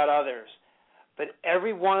might be about others, but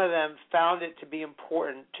every one of them found it to be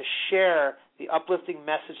important to share the uplifting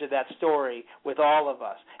message of that story with all of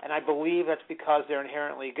us. And I believe that's because they're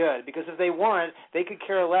inherently good. Because if they weren't, they could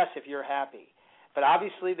care less if you're happy. But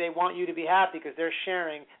obviously they want you to be happy because they're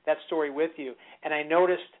sharing that story with you. And I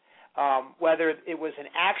noticed whether it was an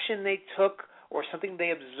action they took or something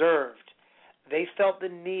they observed, they felt the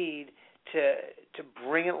need to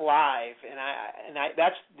bring it live. And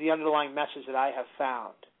that's the underlying message that I have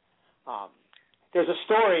found. There's a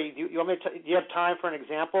story. Do you have time for an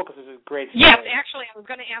example? Because it's a great story. Yes, actually, I was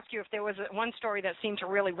going to ask you if there was one story that seemed to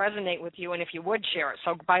really resonate with you and if you would share it.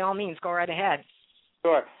 So by all means, go right ahead.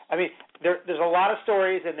 Sure. I mean, there's a lot of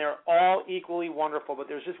stories, and they're all equally wonderful, but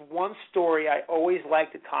there's just one story I always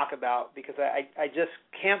like to talk about because I just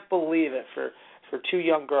can't believe it for two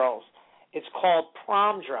young girls. It's called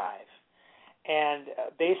Prom Drive. And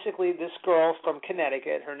basically this girl from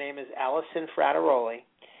Connecticut, her name is Allison Frateroli.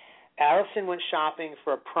 Allison went shopping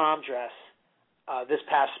for a prom dress this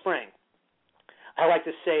past spring. I like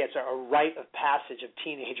to say it's a rite of passage of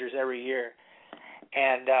teenagers every year.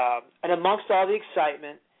 And amongst all the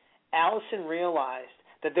excitement, Allison realized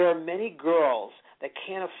that there are many girls that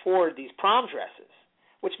can't afford these prom dresses,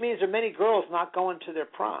 which means there are many girls not going to their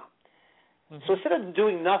prom. Mm-hmm. So instead of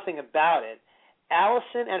doing nothing about it,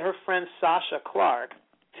 Allison and her friend Sasha Clark,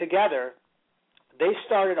 together, they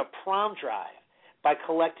started a prom drive by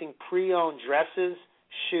collecting pre-owned dresses,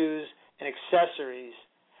 shoes, and accessories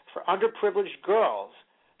for underprivileged girls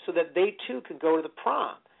so that they too can go to the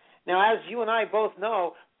prom. Now, as you and I both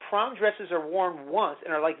know, prom dresses are worn once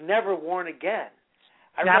and are like never worn again.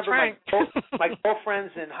 I That's remember right. my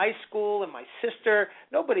girlfriends in high school and my sister,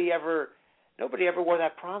 nobody ever wore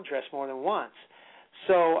that prom dress more than once.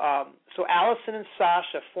 So Allison and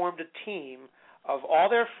Sasha formed a team of all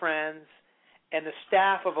their friends and the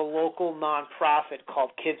staff of a local nonprofit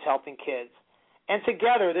called Kids Helping Kids. And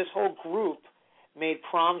together, this whole group made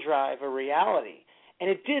Prom Drive a reality. And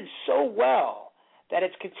it did so well that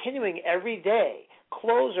it's continuing every day.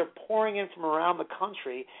 Clothes are pouring in from around the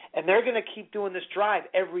country, and they're going to keep doing this drive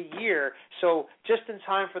every year. So just in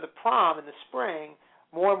time for the prom in the spring,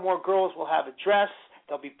 more and more girls will have a dress,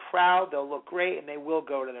 they'll be proud, they'll look great, and they will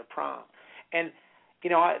go to their prom. And you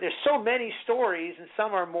know, there's so many stories, and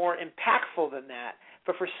some are more impactful than that.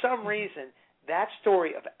 But for some reason, that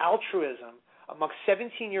story of altruism among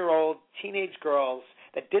 17-year-old teenage girls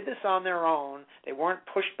that did this on their own, they weren't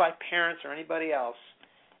pushed by parents or anybody else,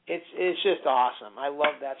 it's just awesome. I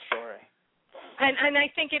love that story. And I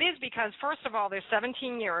think it is because, first of all, they're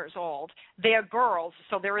 17 years old. They're girls,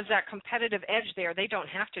 so there is that competitive edge there. They don't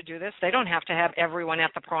have to do this. They don't have to have everyone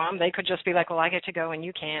at the prom. They could just be like, well, I get to go and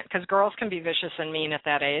you can't, because girls can be vicious and mean at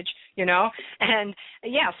that age, you know? And,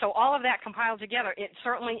 yeah, so all of that compiled together, it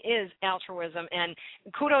certainly is altruism, and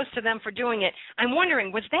kudos to them for doing it. I'm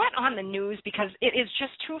wondering, was that on the news? Because it is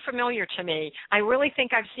just too familiar to me. I really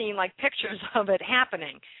think I've seen, like, pictures of it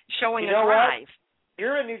happening, showing a drive.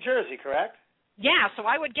 You're in New Jersey, correct? Yeah, so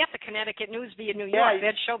I would get the Connecticut news via New York.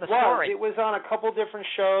 They'd show the story. It was on a couple different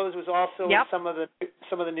shows. It was also in some of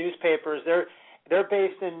the newspapers. They're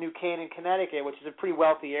based in New Canaan, Connecticut, which is a pretty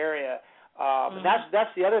wealthy area. And that's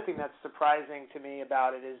the other thing that's surprising to me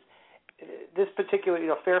about it is this particular,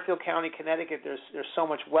 Fairfield County, Connecticut. There's so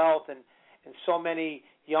much wealth and so many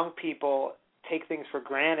young people take things for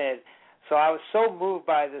granted. So I was so moved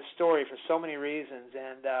by this story for so many reasons.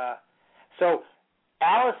 And so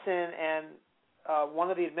Allison and one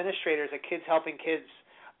of the administrators at Kids Helping Kids,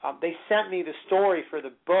 they sent me the story for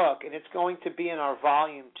the book, and it's going to be in our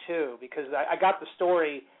volume 2 because I got the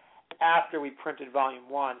story after we printed volume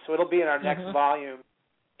 1, so it'll be in our next volume.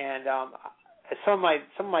 And at some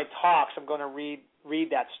of my talks, I'm going to read read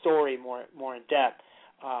that story more in depth.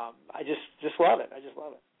 I just love it. I just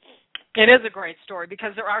love it. It is a great story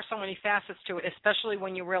because there are so many facets to it, especially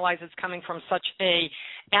when you realize it's coming from such a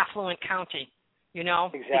affluent county, you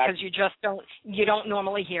know, Exactly. because you don't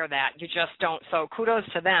normally hear that. You just don't. So kudos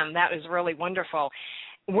to them. That is really wonderful.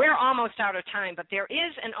 We're almost out of time, but there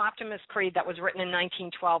is an optimist creed that was written in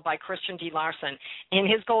 1912 by Christian D. Larson,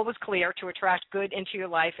 and his goal was clear: to attract good into your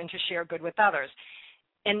life and to share good with others.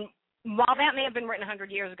 And while that may have been written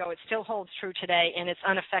 100 years ago, it still holds true today, and it's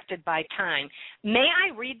unaffected by time. May I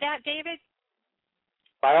read that, David?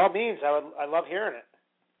 By all means, I love hearing it.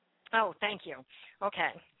 Oh, thank you. Okay.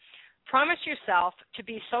 Promise yourself to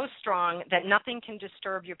be so strong that nothing can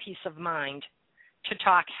disturb your peace of mind, to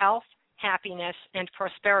talk health, happiness, and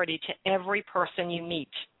prosperity to every person you meet,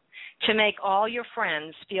 to make all your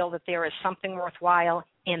friends feel that there is something worthwhile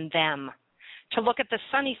in them, to look at the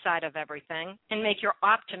sunny side of everything and make your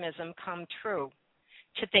optimism come true,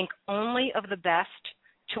 to think only of the best,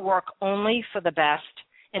 to work only for the best,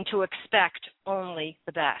 and to expect only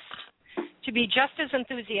the best, to be just as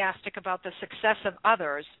enthusiastic about the success of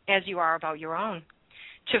others as you are about your own,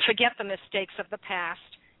 to forget the mistakes of the past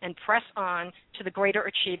and press on to the greater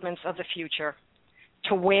achievements of the future,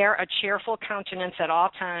 to wear a cheerful countenance at all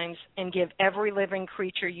times and give every living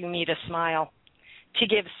creature you meet a smile, to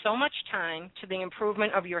give so much time to the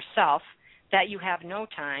improvement of yourself that you have no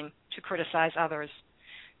time to criticize others,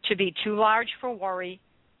 to be too large for worry,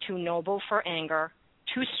 too noble for anger,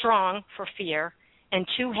 too strong for fear, and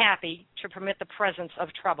too happy to permit the presence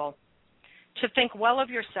of trouble, to think well of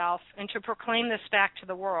yourself and to proclaim this fact to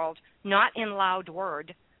the world, not in loud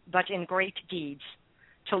word, but in great deeds,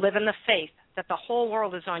 to live in the faith that the whole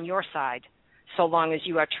world is on your side, so long as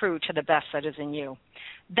you are true to the best that is in you.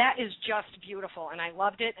 That is just beautiful, and I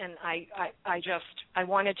loved it, and I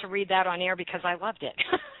wanted to read that on air because I loved it.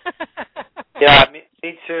 Yeah, me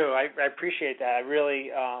too. I appreciate that. I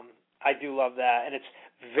really, I do love that, and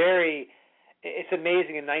it's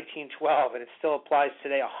amazing in 1912, and it still applies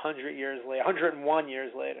today 101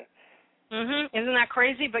 years later. Isn't that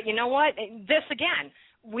crazy? But you know what? This, again,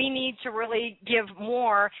 we need to really give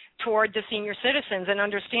more toward the senior citizens and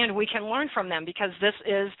understand we can learn from them because this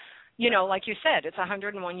is, you know, like you said, it's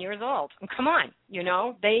 101 years old. And come on, you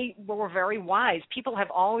know, they were very wise. People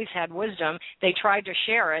have always had wisdom. They tried to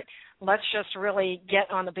share it. Let's just really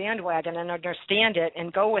get on the bandwagon and understand it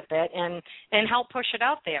and go with it and help push it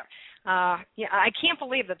out there. Yeah, I can't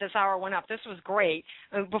believe that this hour went up. This was great.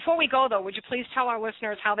 Before we go, though, would you please tell our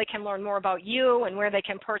listeners how they can learn more about you and where they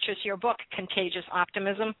can purchase your book, Contagious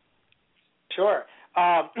Optimism? Sure.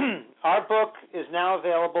 Our book is now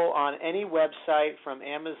available on any website from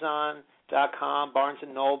Amazon.com, Barnes &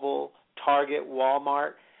 Noble, Target,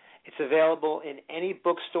 Walmart. It's available in any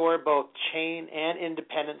bookstore, both chain and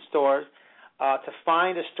independent stores. To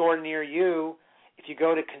find a store near you, if you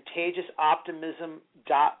go to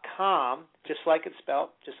contagiousoptimism.com, just like it's spelled,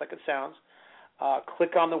 just like it sounds,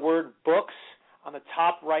 click on the word books on the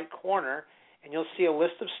top right corner, and you'll see a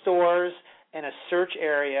list of stores and a search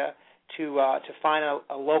area to find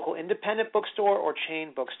a local independent bookstore or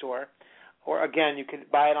chain bookstore. Or, again, you can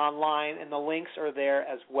buy it online, and the links are there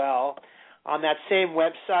as well. On that same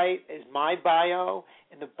website is my bio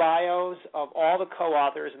and the bios of all the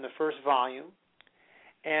co-authors in the first volume,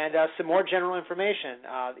 and some more general information.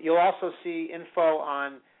 You'll also see info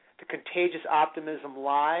on the Contagious Optimism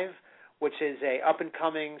Live, which is a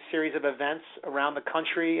up-and-coming series of events around the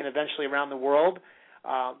country and eventually around the world,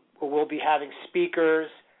 where we'll be having speakers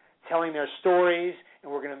telling their stories,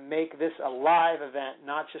 and we're going to make this a live event,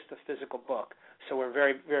 not just a physical book. So we're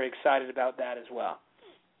very, very excited about that as well.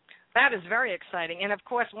 That is very exciting. And, of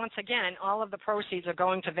course, once again, all of the proceeds are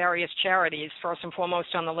going to various charities. First and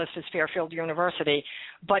foremost on the list is Fairfield University.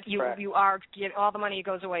 But you are all the money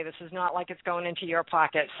goes away. This is not like it's going into your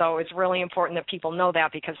pocket. So it's really important that people know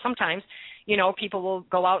that because sometimes, you know, people will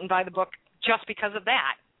go out and buy the book just because of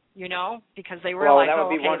that, you know, because they realize,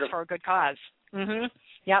 it's for a good cause.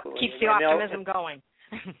 Yep, keeps the optimism going.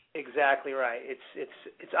 Exactly right.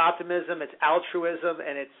 It's optimism, it's altruism,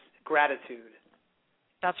 and it's gratitude.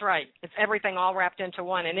 That's right. It's everything all wrapped into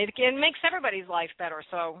one, and it makes everybody's life better.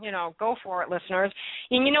 So, you know, go for it, listeners.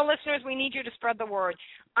 And, you know, listeners, we need you to spread the word.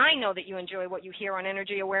 I know that you enjoy what you hear on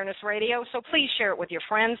Energy Awareness Radio, so please share it with your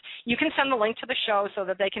friends. You can send the link to the show so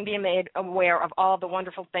that they can be made aware of all the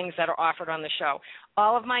wonderful things that are offered on the show.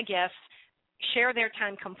 All of my guests share their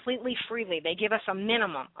time completely freely. They give us a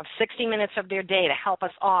minimum of 60 minutes of their day to help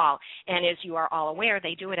us all. And as you are all aware,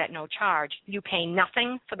 they do it at no charge. You pay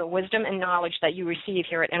nothing for the wisdom and knowledge that you receive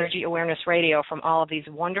here at Energy Awareness Radio from all of these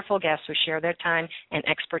wonderful guests who share their time and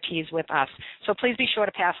expertise with us. So please be sure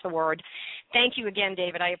to pass the word. Thank you again,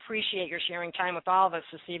 David. I appreciate your sharing time with all of us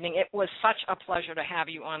this evening. It was such a pleasure to have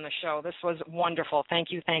you on the show. This was wonderful. Thank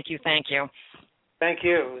you, thank you, thank you. Thank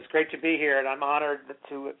you. It was great to be here, and I'm honored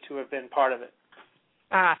to have been part of it.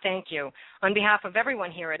 Thank you. On behalf of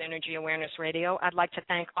everyone here at Energy Awareness Radio, I'd like to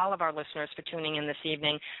thank all of our listeners for tuning in this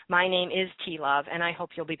evening. My name is T. Love, and I hope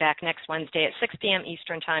you'll be back next Wednesday at 6 p.m.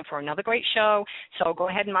 Eastern Time for another great show. So go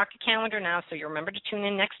ahead and mark your calendar now so you remember to tune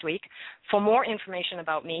in next week. For more information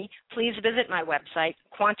about me, please visit my website,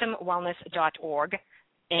 quantumwellness.org.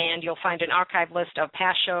 And you'll find an archive list of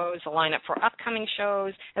past shows, a lineup for upcoming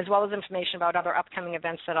shows, as well as information about other upcoming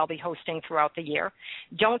events that I'll be hosting throughout the year.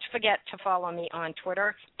 Don't forget to follow me on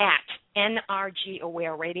Twitter at NRG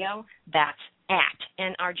Aware Radio. That's at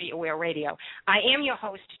NRG Aware Radio. I am your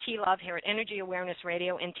host, T. Love, here at Energy Awareness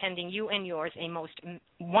Radio, intending you and yours a most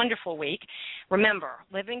wonderful week. Remember,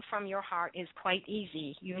 living from your heart is quite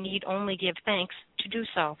easy. You need only give thanks to do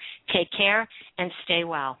so. Take care and stay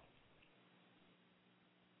well.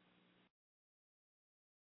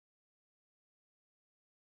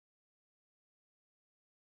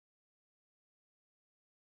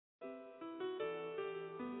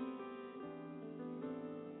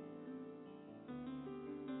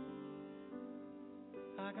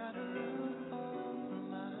 I got a roof over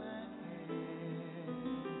my head.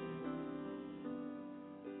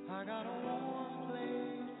 I got a warm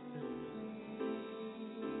place to sleep.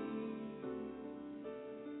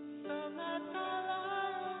 Some nights I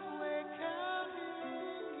lie awake counting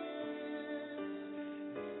years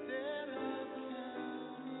instead of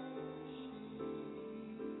counting sheep.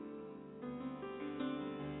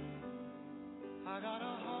 I got a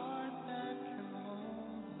heart that can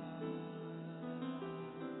hold love.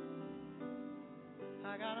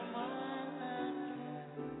 I got a mind that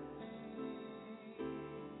can think.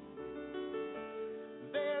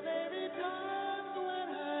 There may be times when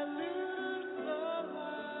I lose the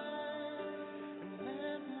light and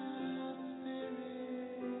let my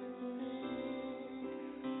spirit sink,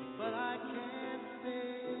 but I can't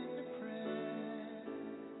stay depressed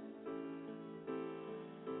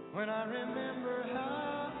when I remember how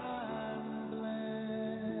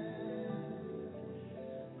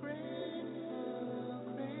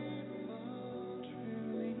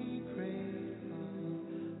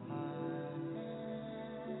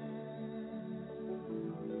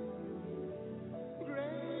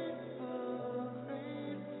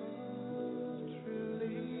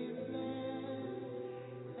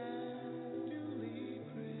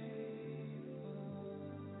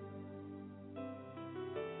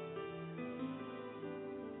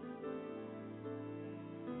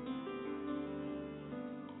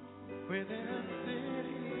within a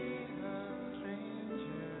city of strangers,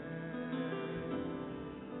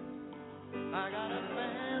 I got a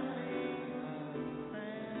family of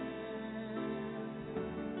friends.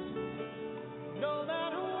 No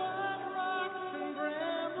matter what rocks and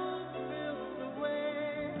brambles fill the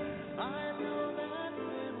way, I know that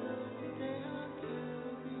they will stay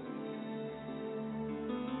until the end.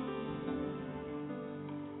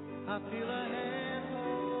 I feel a hand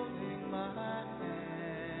holding my hand.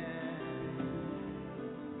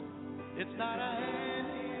 It's not a hand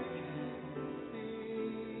you can see,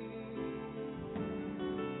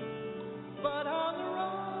 but on the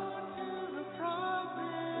road to the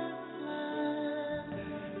promised land,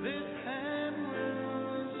 this hand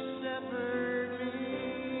will shepherd me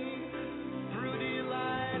through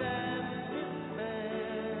delight and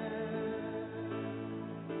despair,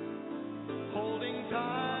 holding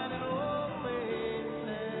tight and always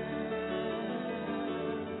there.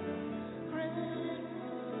 Grateful,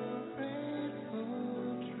 grateful.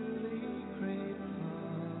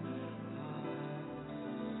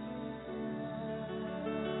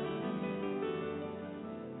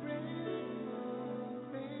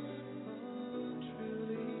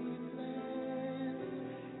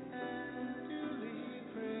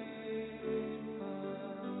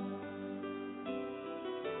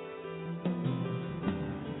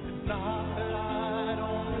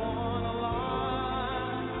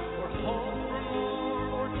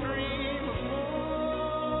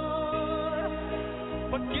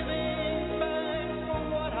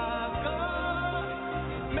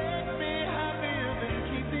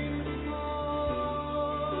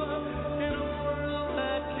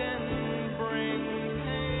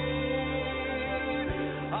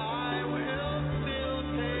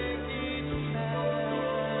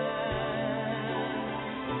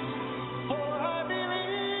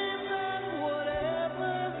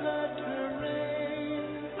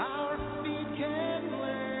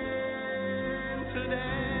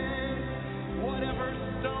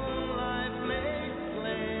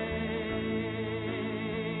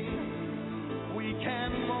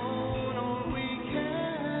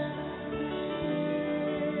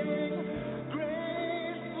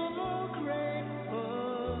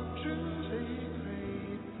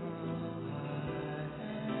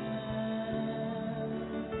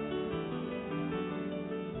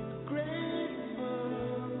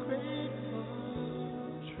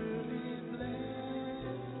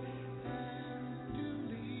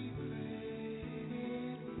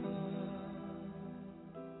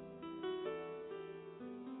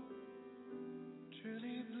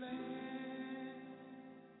 truly blessed.